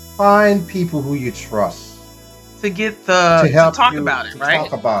 Find people who you trust To get to to help talk you about it, to right?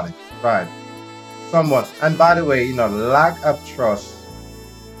 talk about it. Right. Someone. And by the way, lack of trust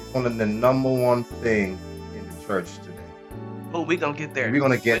is one of the number one thing in the church today. Oh, we're gonna get there. We're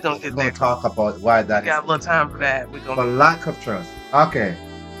gonna talk about why that we is. got a little time for that. We're For gonna lack of trust. Okay.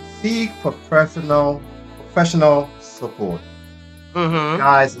 Seek professional support. mm-hmm.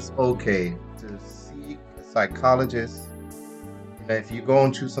 Guys, it's okay to seek a psychologist. If you're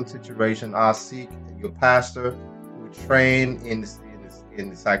going through some situation, I'll seek your pastor who trained in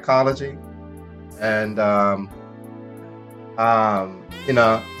psychology, and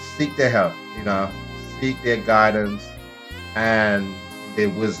seek their help. Seek their guidance and their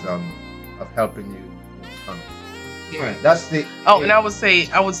wisdom of helping you overcome it. Right. That's the. And I would say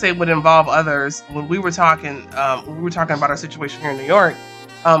would involve others. When we were talking about our situation here in New York,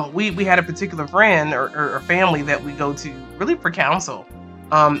 we had a particular friend or family that we go to really for counsel,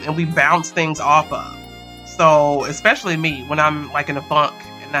 and we bounce things off of. So especially me, when I'm like in a funk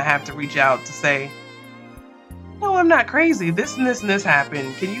and I have to reach out to say, no, I'm not crazy. This and this and this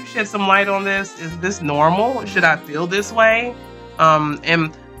happened. Can you shed some light on this? Is this normal? Should I feel this way?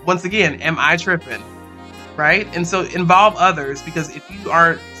 And once again, am I tripping? Right? And so involve others, because if you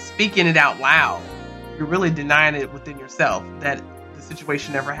aren't speaking it out loud, you're really denying it within yourself that the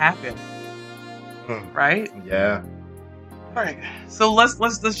situation never happened. Right? Yeah. All right. So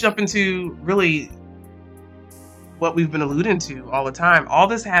let's jump into really what we've been alluding to all the time. All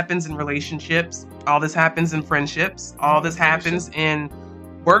this happens in relationships. All this happens in friendships. All this happens in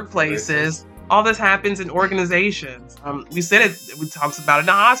workplaces. All this happens in organizations. We said it. We talked about it in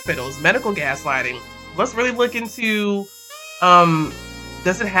the hospitals. Medical gaslighting. Let's really look into,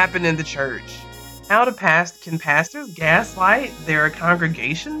 does it happen in the church? Can pastors gaslight their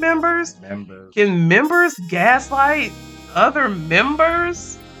congregation members? Can members gaslight other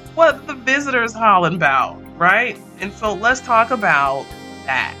members? What the visitors hollering about, right? And so let's talk about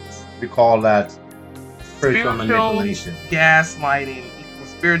that. We call that spiritual manipulation. Gaslighting equals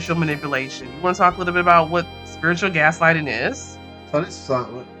spiritual manipulation. You want to talk a little bit about what spiritual gaslighting is? So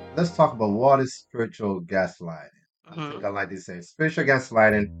let's talk about what is spiritual gaslighting. I think I like to say spiritual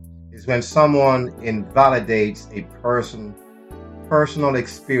gaslighting is when someone invalidates a personal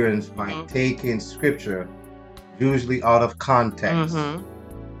experience by taking scripture, usually out of context,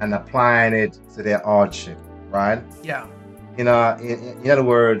 and applying it to their hardship, right? Yeah. In other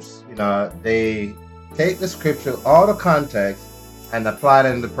words, they take the scripture out of context and apply it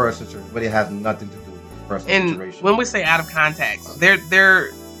in the person's situation, but it has nothing to do with the personal situation. And when we say out of context,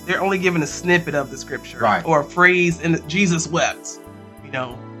 they're only given a snippet of the scripture, right, or a phrase in Jesus wept,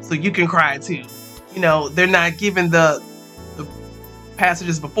 so you can cry too. They're not given the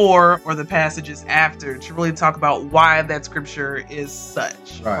passages before or the passages after to really talk about why that scripture is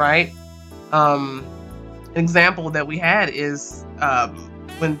such, right? An example that we had is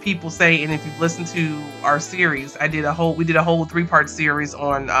when people say, and if you've listened to our series, we did a whole 3-part series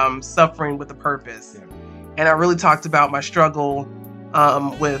on suffering with a purpose, and I really talked about my struggle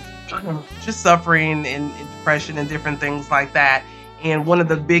with just suffering and depression and different things like that. And one of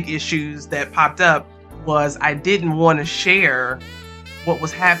the big issues that popped up was I didn't want to share what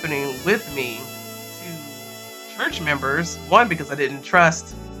was happening with me to church members. One, because I didn't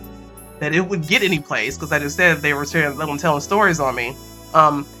trust that it would get any place, because I just said they were telling stories on me.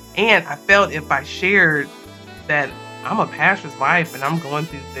 And I felt if I shared that I'm a pastor's wife and I'm going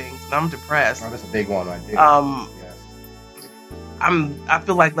through things and I'm depressed. Oh, that's a big one right there. I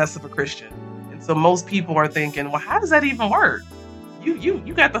feel like less of a Christian. And so most people are thinking, well, how does that even work?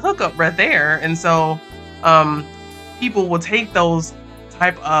 You got the hookup right there. And so people will take those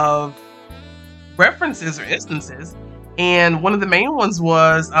type of references or instances. And one of the main ones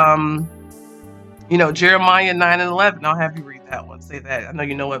was Jeremiah 9:11. I'll have you read that one. Say that. I know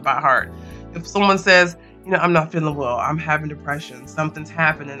you know it by heart. If someone says, I'm not feeling well, I'm having depression, something's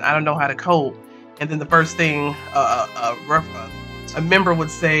happening, I don't know how to cope. And then the first thing a member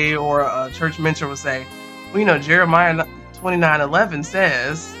would say, or a church mentor would say, well, Jeremiah 29:11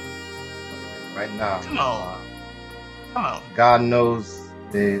 says, right now, come on. God knows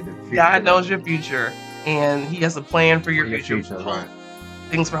the future. God knows your future, and He has a plan for your future. Right.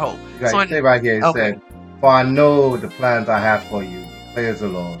 Things for hope. So say right here, it said, for I know the plans I have for you, declares the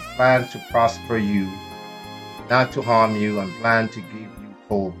Lord. Plan to prosper you, not to harm you, and plan to give you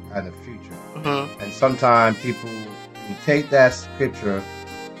hope and a future. And sometimes people who take that scripture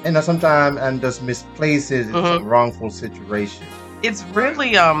sometimes and just misplaces in Mhm. some wrongful situation. It's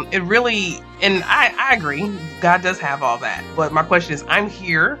really, it really, and I agree. God does have all that. But my question is, I'm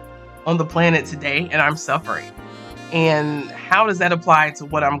here on the planet today and I'm suffering. And how does that apply to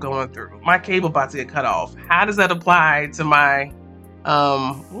what I'm going through? My cable about to get cut off. How does that apply to my,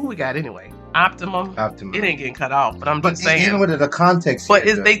 what we got anyway? Optimum. It ain't getting cut off, but I'm just saying. Even with the context But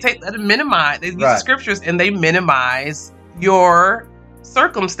here, they take that and minimize. They use the Right. scriptures and they minimize your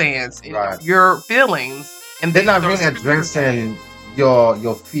circumstance, Right. your feelings, and they're they not throw really scriptures at it. addressing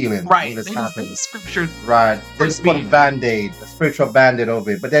your feelings. Right. What's They just happening. put the scripture. Right. They just put a being. band-aid, a spiritual band-aid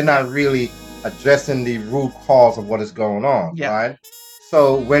over it, but they're not really addressing the root cause of what is going on. Yeah. Right.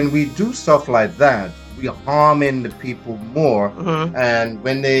 So when we do stuff like that, we harming the people more. Mhm. And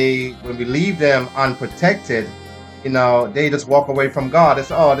when we leave them unprotected, they just walk away from God. It's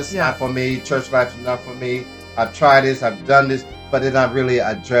this is not for me. Church life is not for me. I've tried this. I've done this, but it not really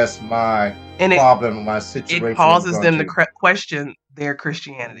address my problem, my situation. It causes them to question their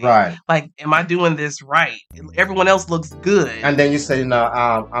Christianity. Right. Like, am I doing this right? Everyone else looks good. And then you say,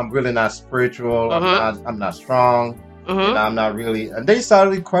 I'm really not spiritual. I'm not strong. I'm not really. And they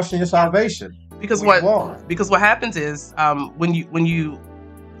started questioning your salvation. Because what happens is when you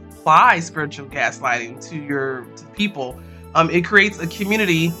apply spiritual gaslighting to people, it creates a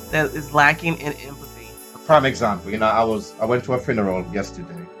community that is lacking in empathy. A prime example, I went to a funeral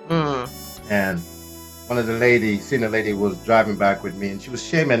yesterday, and one of the senior lady was driving back with me, and she was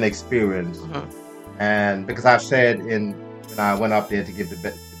sharing an experience. And because I've said when I went up there to give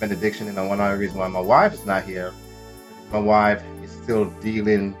the benediction, one of the reasons why my wife is not here, my wife is still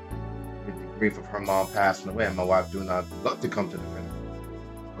dealing with the grief of her mom passing away, and my wife do not love to come to the funeral.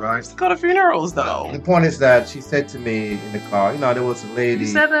 Right. To go to funerals, though. The point is that she said to me in the car, there was a lady. You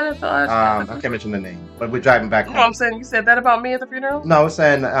said that at I can't mention the name, but we're driving back home. No, I'm saying you said that about me at the funeral? No, I was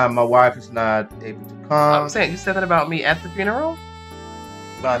saying my wife is not able to come. I'm saying you said that about me at the funeral?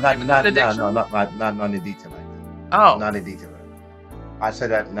 No, not in detail like that. Oh. Not in detail like that. I said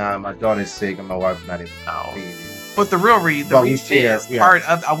that my daughter's sick and my wife's not able to be there. But the real reason is part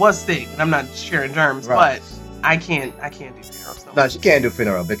of I was sick and I'm not sharing germs, but I can't do funerals. No, she can't do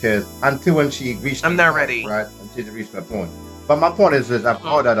funeral because until when she reached I'm not ready. Right? Until she reached that point. But my point is I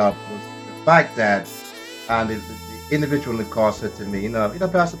brought that up was the fact that the individual in the car said to me,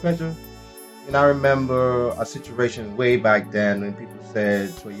 Pastor Pedro, I remember a situation way back then when people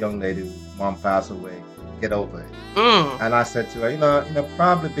said to a young lady whose mom passed away, get over it. And I said to her,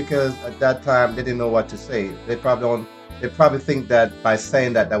 probably because at that time they didn't know what to say. They probably think that by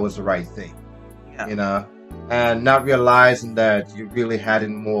saying that was the right thing. Yeah. And not realizing that you really had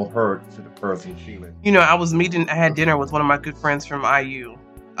more hurt to the person feeling. I had dinner with one of my good friends from IU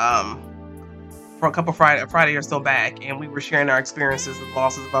for a couple Friday or so back, and we were sharing our experiences with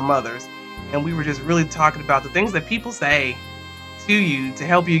losses of our mothers, and we were just really talking about the things that people say to you to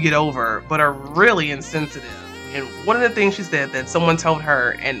help you get over, but are really insensitive. And one of the things she said that someone told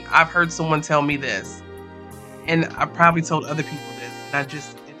her, and I've heard someone tell me this, and I probably told other people this, and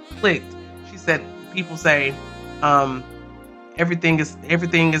it clicked. She said, people say, everything is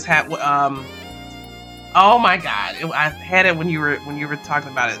oh my God! I had it when you were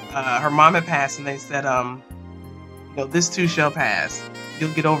talking about it. Her mom had passed, and they said, this too shall pass.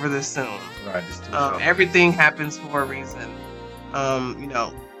 You'll get over this soon. Right. This too shall everything happens for a reason.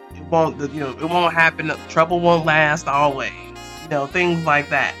 It won't happen. Trouble won't last always. Things like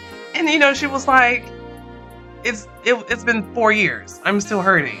that. And she was like, it's been 4 years. I'm still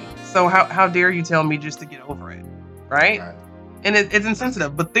hurting. So how dare you tell me just to get over it, right? And it's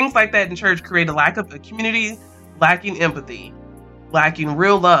insensitive. But things like that in church create a lack of a community, lacking empathy, lacking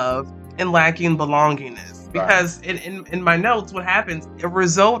real love, and lacking belongingness. Because in my notes, what happens, a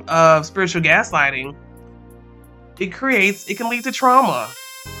result of spiritual gaslighting, it can lead to trauma.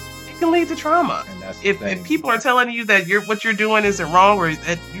 It can lead to trauma. If people are telling you that what you're doing isn't wrong, or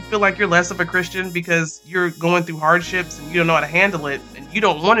that you feel like you're less of a Christian because you're going through hardships and you don't know how to handle it, and you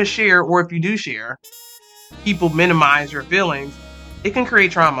don't want to share, or if you do share, people minimize your feelings, it can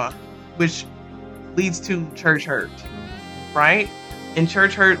create trauma, which leads to church hurt, right? And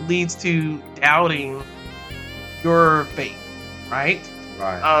church hurt leads to doubting your faith, right?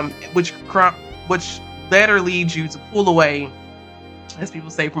 Right. Which later leads you to pull away, as people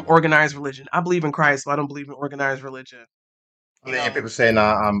say, from organized religion. I believe in Christ, so I don't believe in organized religion. People say,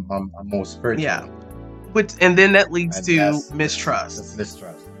 I'm more spiritual. Yeah. And then that leads to mistrust. That's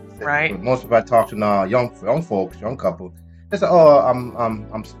mistrust. Right. Most people I talk to now, young folks, young couple, they say,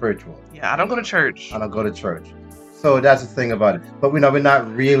 I'm spiritual. Yeah, I don't go to church. I don't go to church. So that's the thing about it. But we're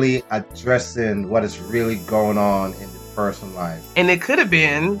not really addressing what is really going on in the person's life. And it could have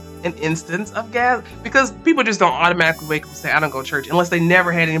been an instance of gas, because people just don't automatically wake up and say, I don't go to church, unless they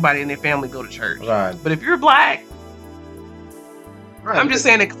never had anybody in their family go to church. Right. But if you're black, Right. I'm just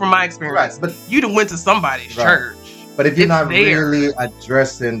saying it from my experience. Right. But you done went to somebody's church. But if you're It's not there. really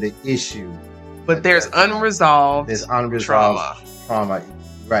addressing the issue, But there's unresolved trauma.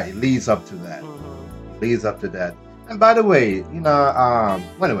 Right. It leads up to that. Mhm. It leads up to that. And by the way,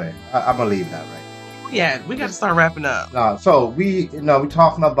 anyway, I'm gonna leave that right. Yeah, we got to start wrapping up. So we're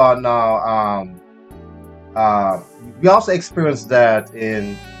talking about now. We also experienced that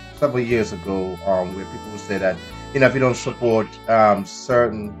in several years ago, where people would say that if you don't support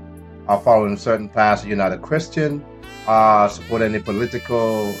certain or following certain paths, you're not a Christian. Support any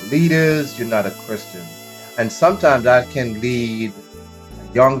political leaders, you're not a Christian. And sometimes that can lead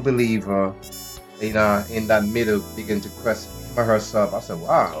a young believer, in that middle, begin to question him or herself. I said,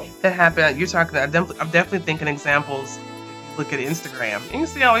 wow. That happened. You're talking. I'm definitely thinking examples. If you look at Instagram, and you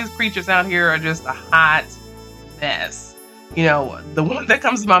see all these preachers out here are just a hot mess. The one that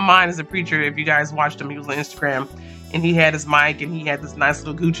comes to my mind is a preacher. If you guys watched him, he was on Instagram, and he had his mic, and he had this nice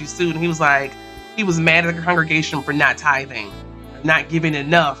little Gucci suit, and he was mad at the congregation for not tithing, not giving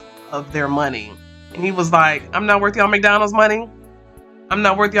enough of their money. And he was like, I'm not worth y'all McDonald's money. I'm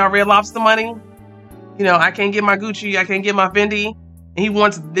not worth y'all Red Lobster money. I can't get my Gucci. I can't get my Fendi. And he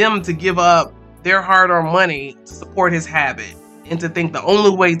wants them to give up their hard-earned money to support his habit, and to think the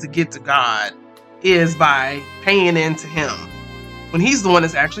only way to get to God is by paying into him, when he's the one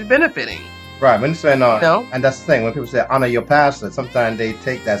that's actually benefiting. Right. When you say and that's the thing. When people say honor your pastor, sometimes they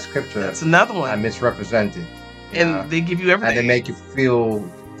take that scripture. That's another one. And misrepresent it. And they give you everything. And they make you feel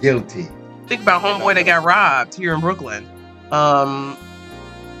guilty. Think about homeboy that got robbed here in Brooklyn.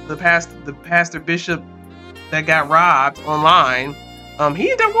 The pastor bishop that got robbed online.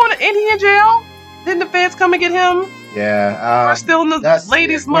 He ended up going to in jail. Didn't the feds come and get him? Yeah. We're still in the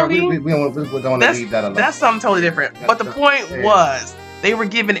ladies' money. We don't want to leave that alone. That's something totally different. But the point was, they were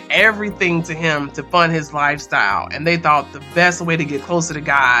giving everything to him to fund his lifestyle, and they thought the best way to get closer to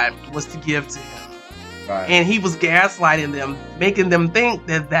God was to give to him. Right. And he was gaslighting them, making them think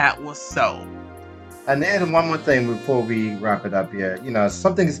that was so. And then one more thing before we wrap it up here.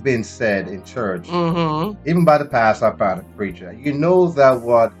 Something is being said in church, even by the pastor or by the preacher. You know that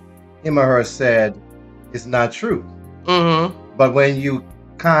what him or her said is not true. But when you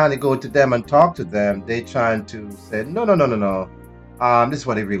kind of go to them and talk to them, they trying to say, no. This is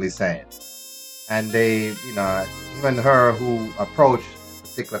what they're really saying. And they, even her who approached a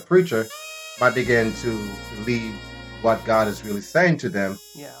particular preacher might begin to believe what God is really saying to them.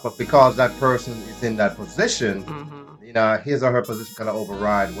 Yeah. But because that person is in that position, his or her position kind of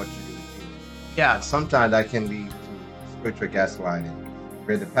override what you really feel. Yeah. And sometimes that can lead to spiritual gaslighting,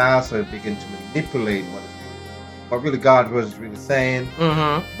 where the pastor begin to manipulate what really God was really saying.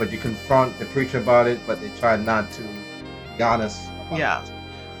 But you confront the preacher about it, but they try not to be honest about it.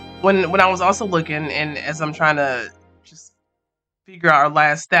 When I was also looking, and as I'm trying to just figure out our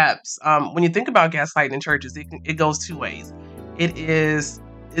last steps, when you think about gaslighting in churches, it goes two ways. It is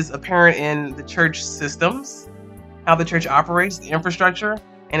apparent in the church systems, how the church operates, the infrastructure,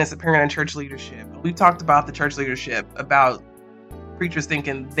 and it's apparent in church leadership. We've talked about the church leadership, about preachers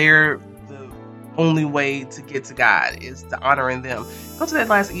thinking they're the only way to get to God is to honoring them. Go to that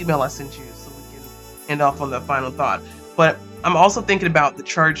last email I sent you so we can end off on the final thought. But I'm also thinking about the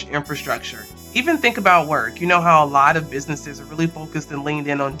church infrastructure. Even think about work. You know how a lot of businesses are really focused and leaned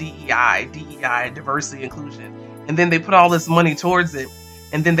in on DEI, diversity, inclusion. And then they put all this money towards it.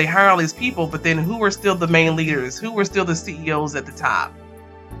 And then they hire all these people. But then who are still the main leaders? Who are still the CEOs at the top?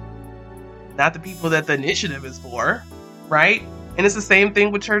 Not the people that the initiative is for, right? And it's the same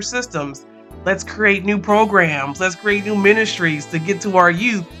thing with church systems. Let's create new programs. Let's create new ministries to get to our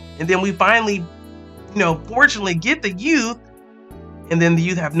youth. And then we finally, fortunately get the youth. And then the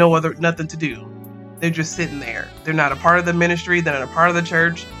youth have nothing to do. They're just sitting there. They're not a part of the ministry. They're not a part of the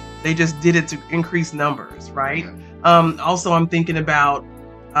church. They just did it to increase numbers, right? Also, I'm thinking about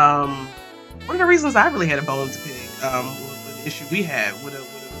one of the reasons I really had a bone to pick with the issue we had with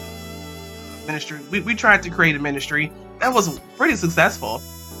a ministry. We tried to create a ministry that was pretty successful.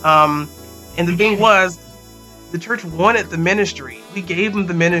 And the thing was, the church wanted the ministry. We gave them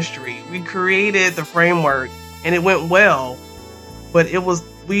the ministry. We created the framework, and it went well. But it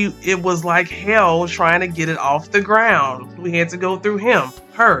was like hell trying to get it off the ground. We had to go through him,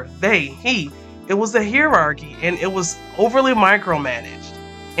 her, they, he. It was a hierarchy, and it was overly micromanaged.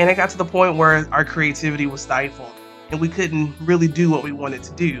 And it got to the point where our creativity was stifled, and we couldn't really do what we wanted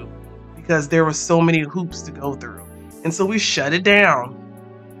to do because there were so many hoops to go through. And so we shut it down.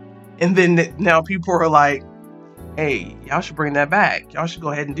 And then now people are like, hey, y'all should bring that back. Y'all should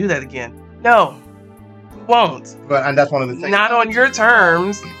go ahead and do that again. No, we won't. But and that's one of the things. Not on your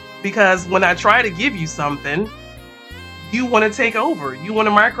terms, because when I try to give you something, you want to take over. You want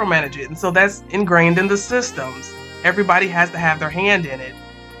to micromanage it. And so that's ingrained in the systems. Everybody has to have their hand in it.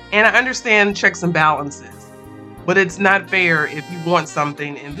 And I understand checks and balances, but it's not fair if you want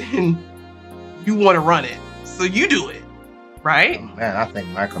something and then you want to run it. So you do it, right? Oh, man, I think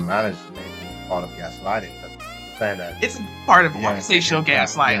micromanagement is part of gaslighting. But you're saying that It's part of conversational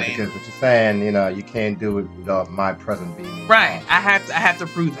gaslighting. because what you're saying, you can't do it without my presence being Right. I have to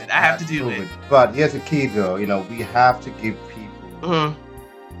prove it. I have to do it. But here's the key, though. We have to give people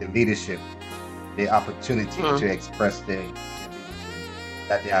Mm-hmm. the leadership, the opportunity to express their leadership,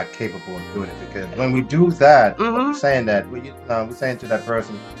 that they are capable of doing it. Because when we do that, we're saying that we're saying to that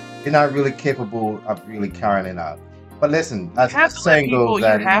person, you're not really capable of really carrying it out. But listen, as the saying goes,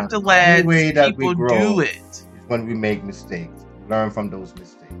 that you have to let the way that we people grow do it. is when we make mistakes, learn from those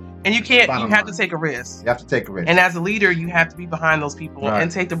mistakes. And you can't. You have to take a risk. You have to take a risk. And as a leader, you have to be behind those people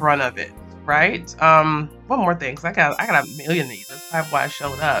and take the brunt of it. Right. One more thing, because I got a million of these. That's probably why I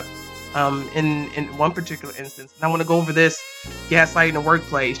showed up. In one particular instance, and I want to go over this gaslighting in the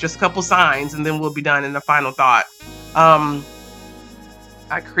workplace. Just a couple signs, and then we'll be done in the final thought. I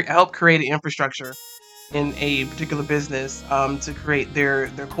helped create an infrastructure in a particular business to create their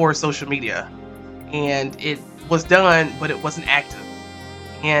core social media, and it was done, but it wasn't active.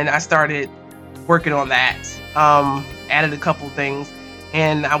 And I started working on that. Added a couple things,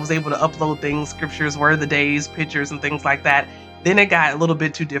 and I was able to upload things, scriptures, word of the days, pictures, and things like that. Then it got a little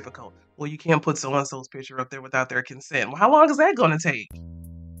bit too difficult. Well, you can't put so-and-so's picture up there without their consent. Well, how long is that going to take?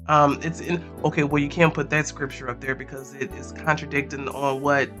 Okay, well, you can't put that scripture up there because it is contradicting on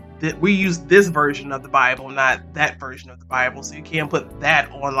what we use this version of the Bible, not that version of the Bible. So you can't put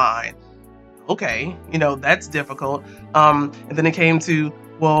that online. Okay, that's difficult. And then it came to,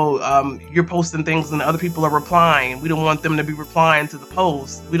 well, you're posting things and other people are replying. We don't want them to be replying to the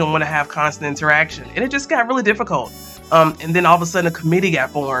post. We don't want to have constant interaction. And it just got really difficult. And then all of a sudden a committee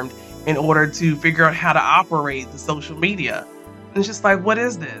got formed in order to figure out how to operate the social media. And it's just like, what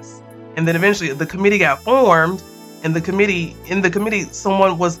is this? And then eventually the committee got formed, and in the committee,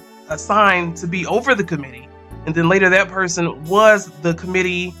 someone was assigned to be over the committee. And then later that person was the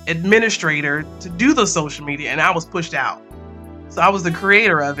committee administrator to do the social media, and I was pushed out. So I was the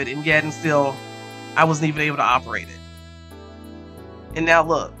creator of it, and yet and still I wasn't even able to operate it. And now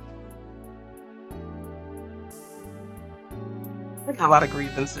look, I got a lot of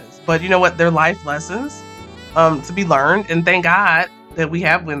grievances, but you know what? They're life lessons to be learned, and thank God that we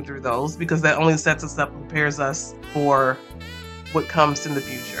have went through those, because that only sets us up and prepares us for what comes in the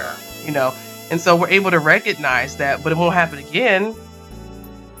future, And so we're able to recognize that, but it won't happen again.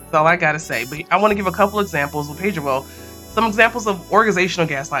 That's all I got to say. But I want to give a couple examples with Pedro. Some examples of organizational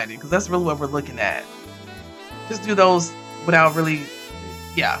gaslighting, because that's really what we're looking at. Just do those without really,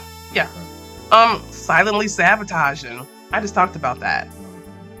 silently sabotaging. I just talked about that.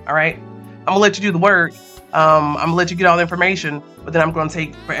 All right. I'm going to let you do the work. I'm going to let you get all the information, but then I'm going to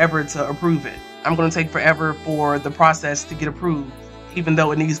take forever to approve it. I'm going to take forever for the process to get approved, even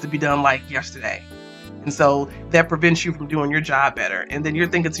though it needs to be done like yesterday. And so that prevents you from doing your job better. And then you're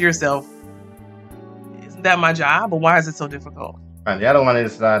thinking to yourself, isn't that my job? Or why is it so difficult? And the other one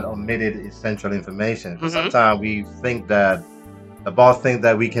is that omitted essential information. Sometimes we think that the boss thinks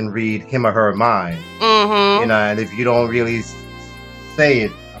that we can read him or her mind. And if you don't really say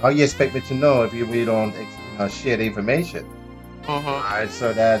it, how you expect me to know if you really don't share the information? All right,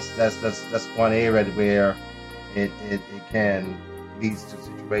 so that's one area where it can lead to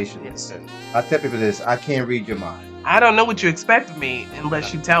situations. Yes. And I tell people this: I can't read your mind. I don't know what you expect of me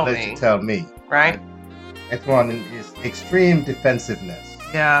unless you tell me. Unless you tell me, right? Next one is extreme defensiveness.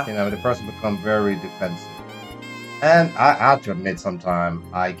 Yeah. The person becomes very defensive, and I have to admit, sometimes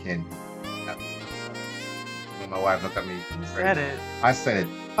I can. When my wife looked at me, I said it.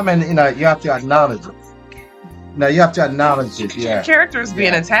 I mean, you have to acknowledge it. Now you have to acknowledge it. Your character is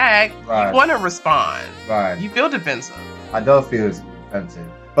being attacked. Right. You want to respond. Right. You feel defensive. I don't feel defensive.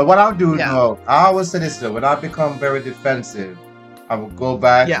 But what I'll do, I always say this though: when I become very defensive, I will go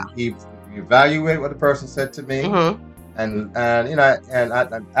back and evaluate what the person said to me, and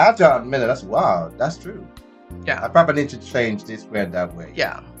after a minute, that's true. Yeah. I probably need to change this way and that way.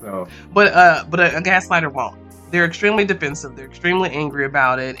 Yeah. So, but a gaslighter won't. They're extremely defensive. They're extremely angry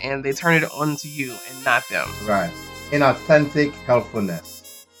about it, and they turn it onto you and not them. Right. Inauthentic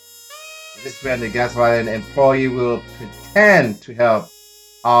helpfulness. This is when the gaslighting employee will pretend to help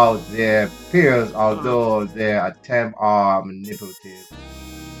out their peers, although their attempts are manipulative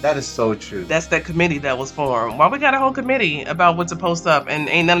That is so true. That's that committee that was formed. Why we got a whole committee about what to post up, and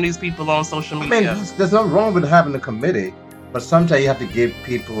ain't none of these people on social I media? mean, there's nothing wrong with having a committee, but sometimes you have to give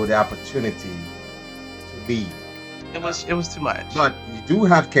people the opportunity to lead. It was too much. But you do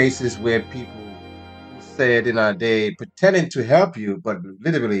have cases where people who said, they pretending to help you, but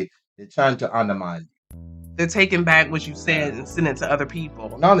literally they're trying to undermine you. They're taking back what you said and sending it to other people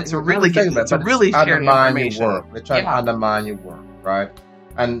To really share undermine your work. They're trying to undermine your work, right?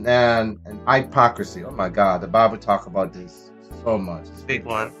 And hypocrisy. Oh my God, the Bible talks about this so much. It's big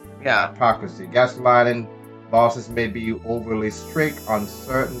one. Yeah. Hypocrisy. Gaslighting. Bosses may be overly strict on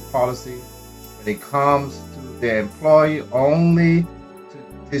certain policies when it comes to their employee, only to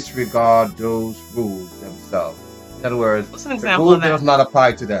disregard those rules themselves. In other words, what's an the example rule of that? does not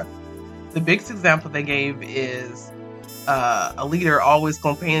apply to them. The biggest example they gave is a leader always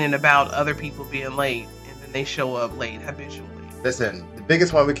complaining about other people being late, and then they show up late habitually. Listen, the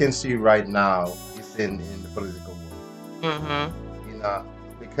biggest one we can see right now is in the political world.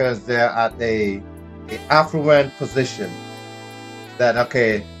 Mm-hmm. Because they're at a affluent position that,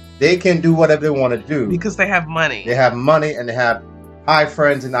 they can do whatever they want to do. Because they have money. They have money and they have high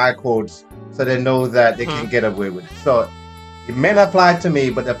friends and high quotes, so they know that they can get away with it. So it may not apply to me,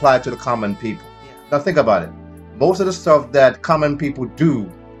 but it applies to the common people. Yeah. Now think about it. Most of the stuff that common people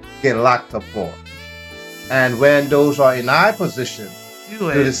do get locked up for. And when those are in high position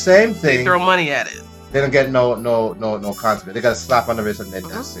do the same thing, they throw money at it. They don't get no consequence. They got a slap on the wrist and then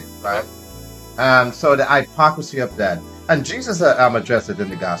that's it, right? So the hypocrisy of that. And Jesus addressed it in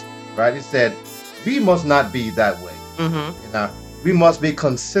the gospel, right? He said, we must not be that way. Mm-hmm. We must be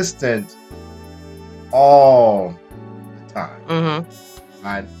consistent all the time. Mm-hmm.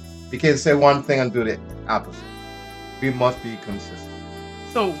 Right? We can't say one thing and do the opposite. We must be consistent.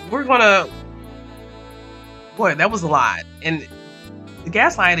 So we're gonna. Boy, that was a lot. And the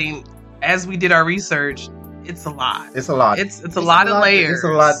gaslighting, as we did our research, it's a lot. It's a lot. It's a lot of layers. It's a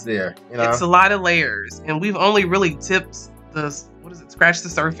lot there. It's a lot of layers, and we've only really tipped scratched the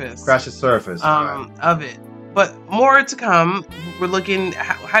surface. Of it. But more to come. We're looking.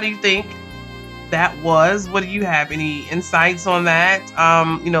 How do you think that was? What do you have? Any insights on that?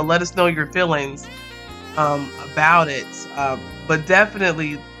 Let us know your feelings about it. But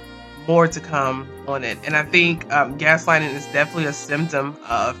definitely more to come on it. And I think gaslighting is definitely a symptom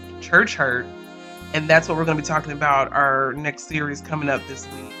of church hurt. And that's what we're going to be talking about our next series coming up this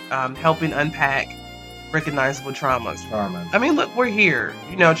week. Helping unpack recognizable traumas. I mean, look, we're here.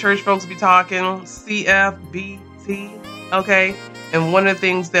 Church folks be talking CFBT, okay? And one of the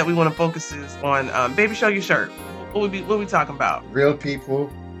things that we want to focus is on, baby, show your shirt. What we talking about? Real people,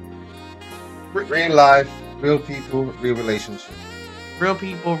 real life, real people, real relationships. Real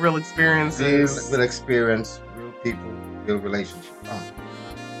people, real experiences. Real experience, real people, real relationships.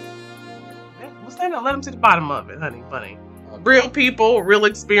 What's that? Let them to the bottom of it, honey, bunny. Okay. Real people, real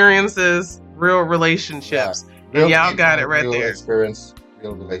experiences, real relationships. Yeah. And y'all got it right real there. Experience,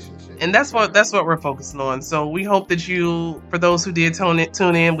 real relationship. And that's what we're focusing on. So we hope that for those who did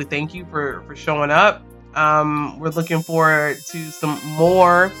tune in, we thank you for showing up. We're looking forward to some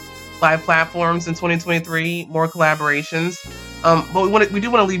more live platforms in 2023, more collaborations. But we do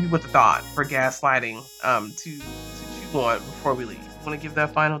want to leave you with a thought for gaslighting to chew on before we leave. Want to give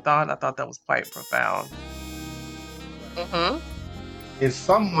that final thought? I thought that was quite profound. Mm-hmm. If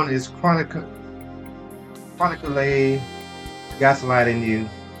someone is chronically gaslighting you,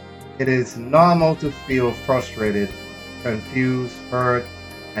 it is normal to feel frustrated, confused, hurt,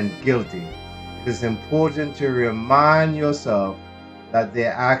 and guilty. It is important to remind yourself that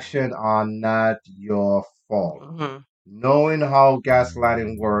their actions are not your fault. Mm-hmm. Knowing how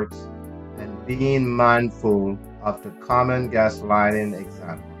gaslighting works and being mindful of the common gaslighting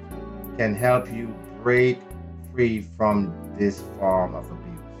examples can help you break free from this form of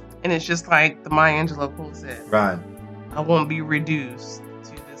abuse. And it's just like the Maya Angelou quote said. Right. I won't be reduced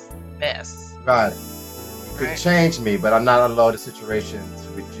to this mess. Right. You could change me, but I'm not allowed the situation to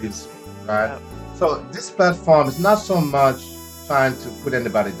reduce me. Right? Yep. So this platform is not so much trying to put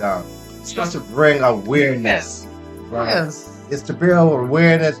anybody down. It's just to bring awareness. Yes. Right? Yes. It's to bring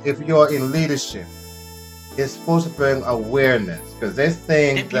awareness if you're in leadership. It's supposed to bring awareness because there's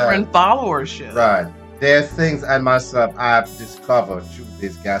things if you're in followership. Right. There are things I myself I've discovered through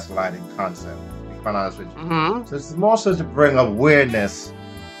this gaslighting concept, to be quite honest with you. Mm-hmm. So it's more so to bring awareness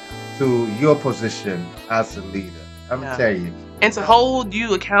to your position as a leader. I'm telling you. And to hold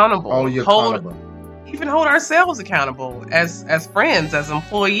you accountable. Accountable. Even hold ourselves accountable as friends, as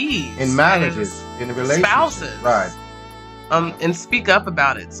employees. In marriages, in relationships. Spouses. Right. And speak up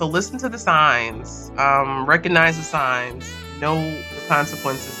about it. So listen to the signs, recognize the signs, know the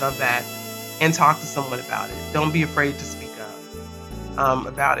consequences of that, and talk to someone about it. Don't be afraid to speak up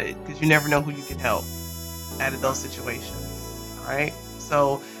about it, because you never know who you can help out of those situations. All right.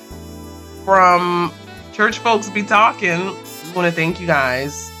 So from Church Folks Be Talking, we want to thank you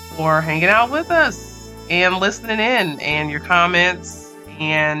guys for hanging out with us and listening in, and your comments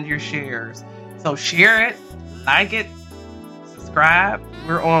and your shares. So share it, like it, subscribe.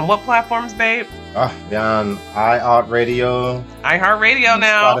 We're on what platforms, babe? We're on iHeartRadio,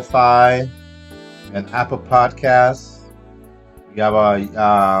 now. Spotify, and Apple Podcasts. We have our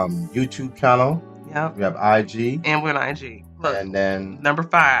YouTube channel. Yep. We have IG. And we're on IG. Look, and then number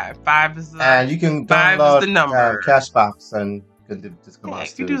 5. 5 is the and you can five download is the number. Cashbox and just come Yeah, on.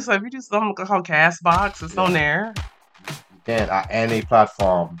 if you do something called Castbox, it's on there. You can any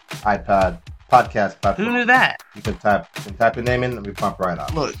platform, iPad, podcast platform. Who knew that? You can type your name in and we pump right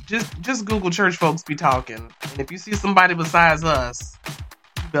up. Look, just Google Church Folks Be Talking, and if you see somebody besides us,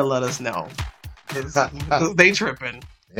 you better let us know. 'Cause they tripping.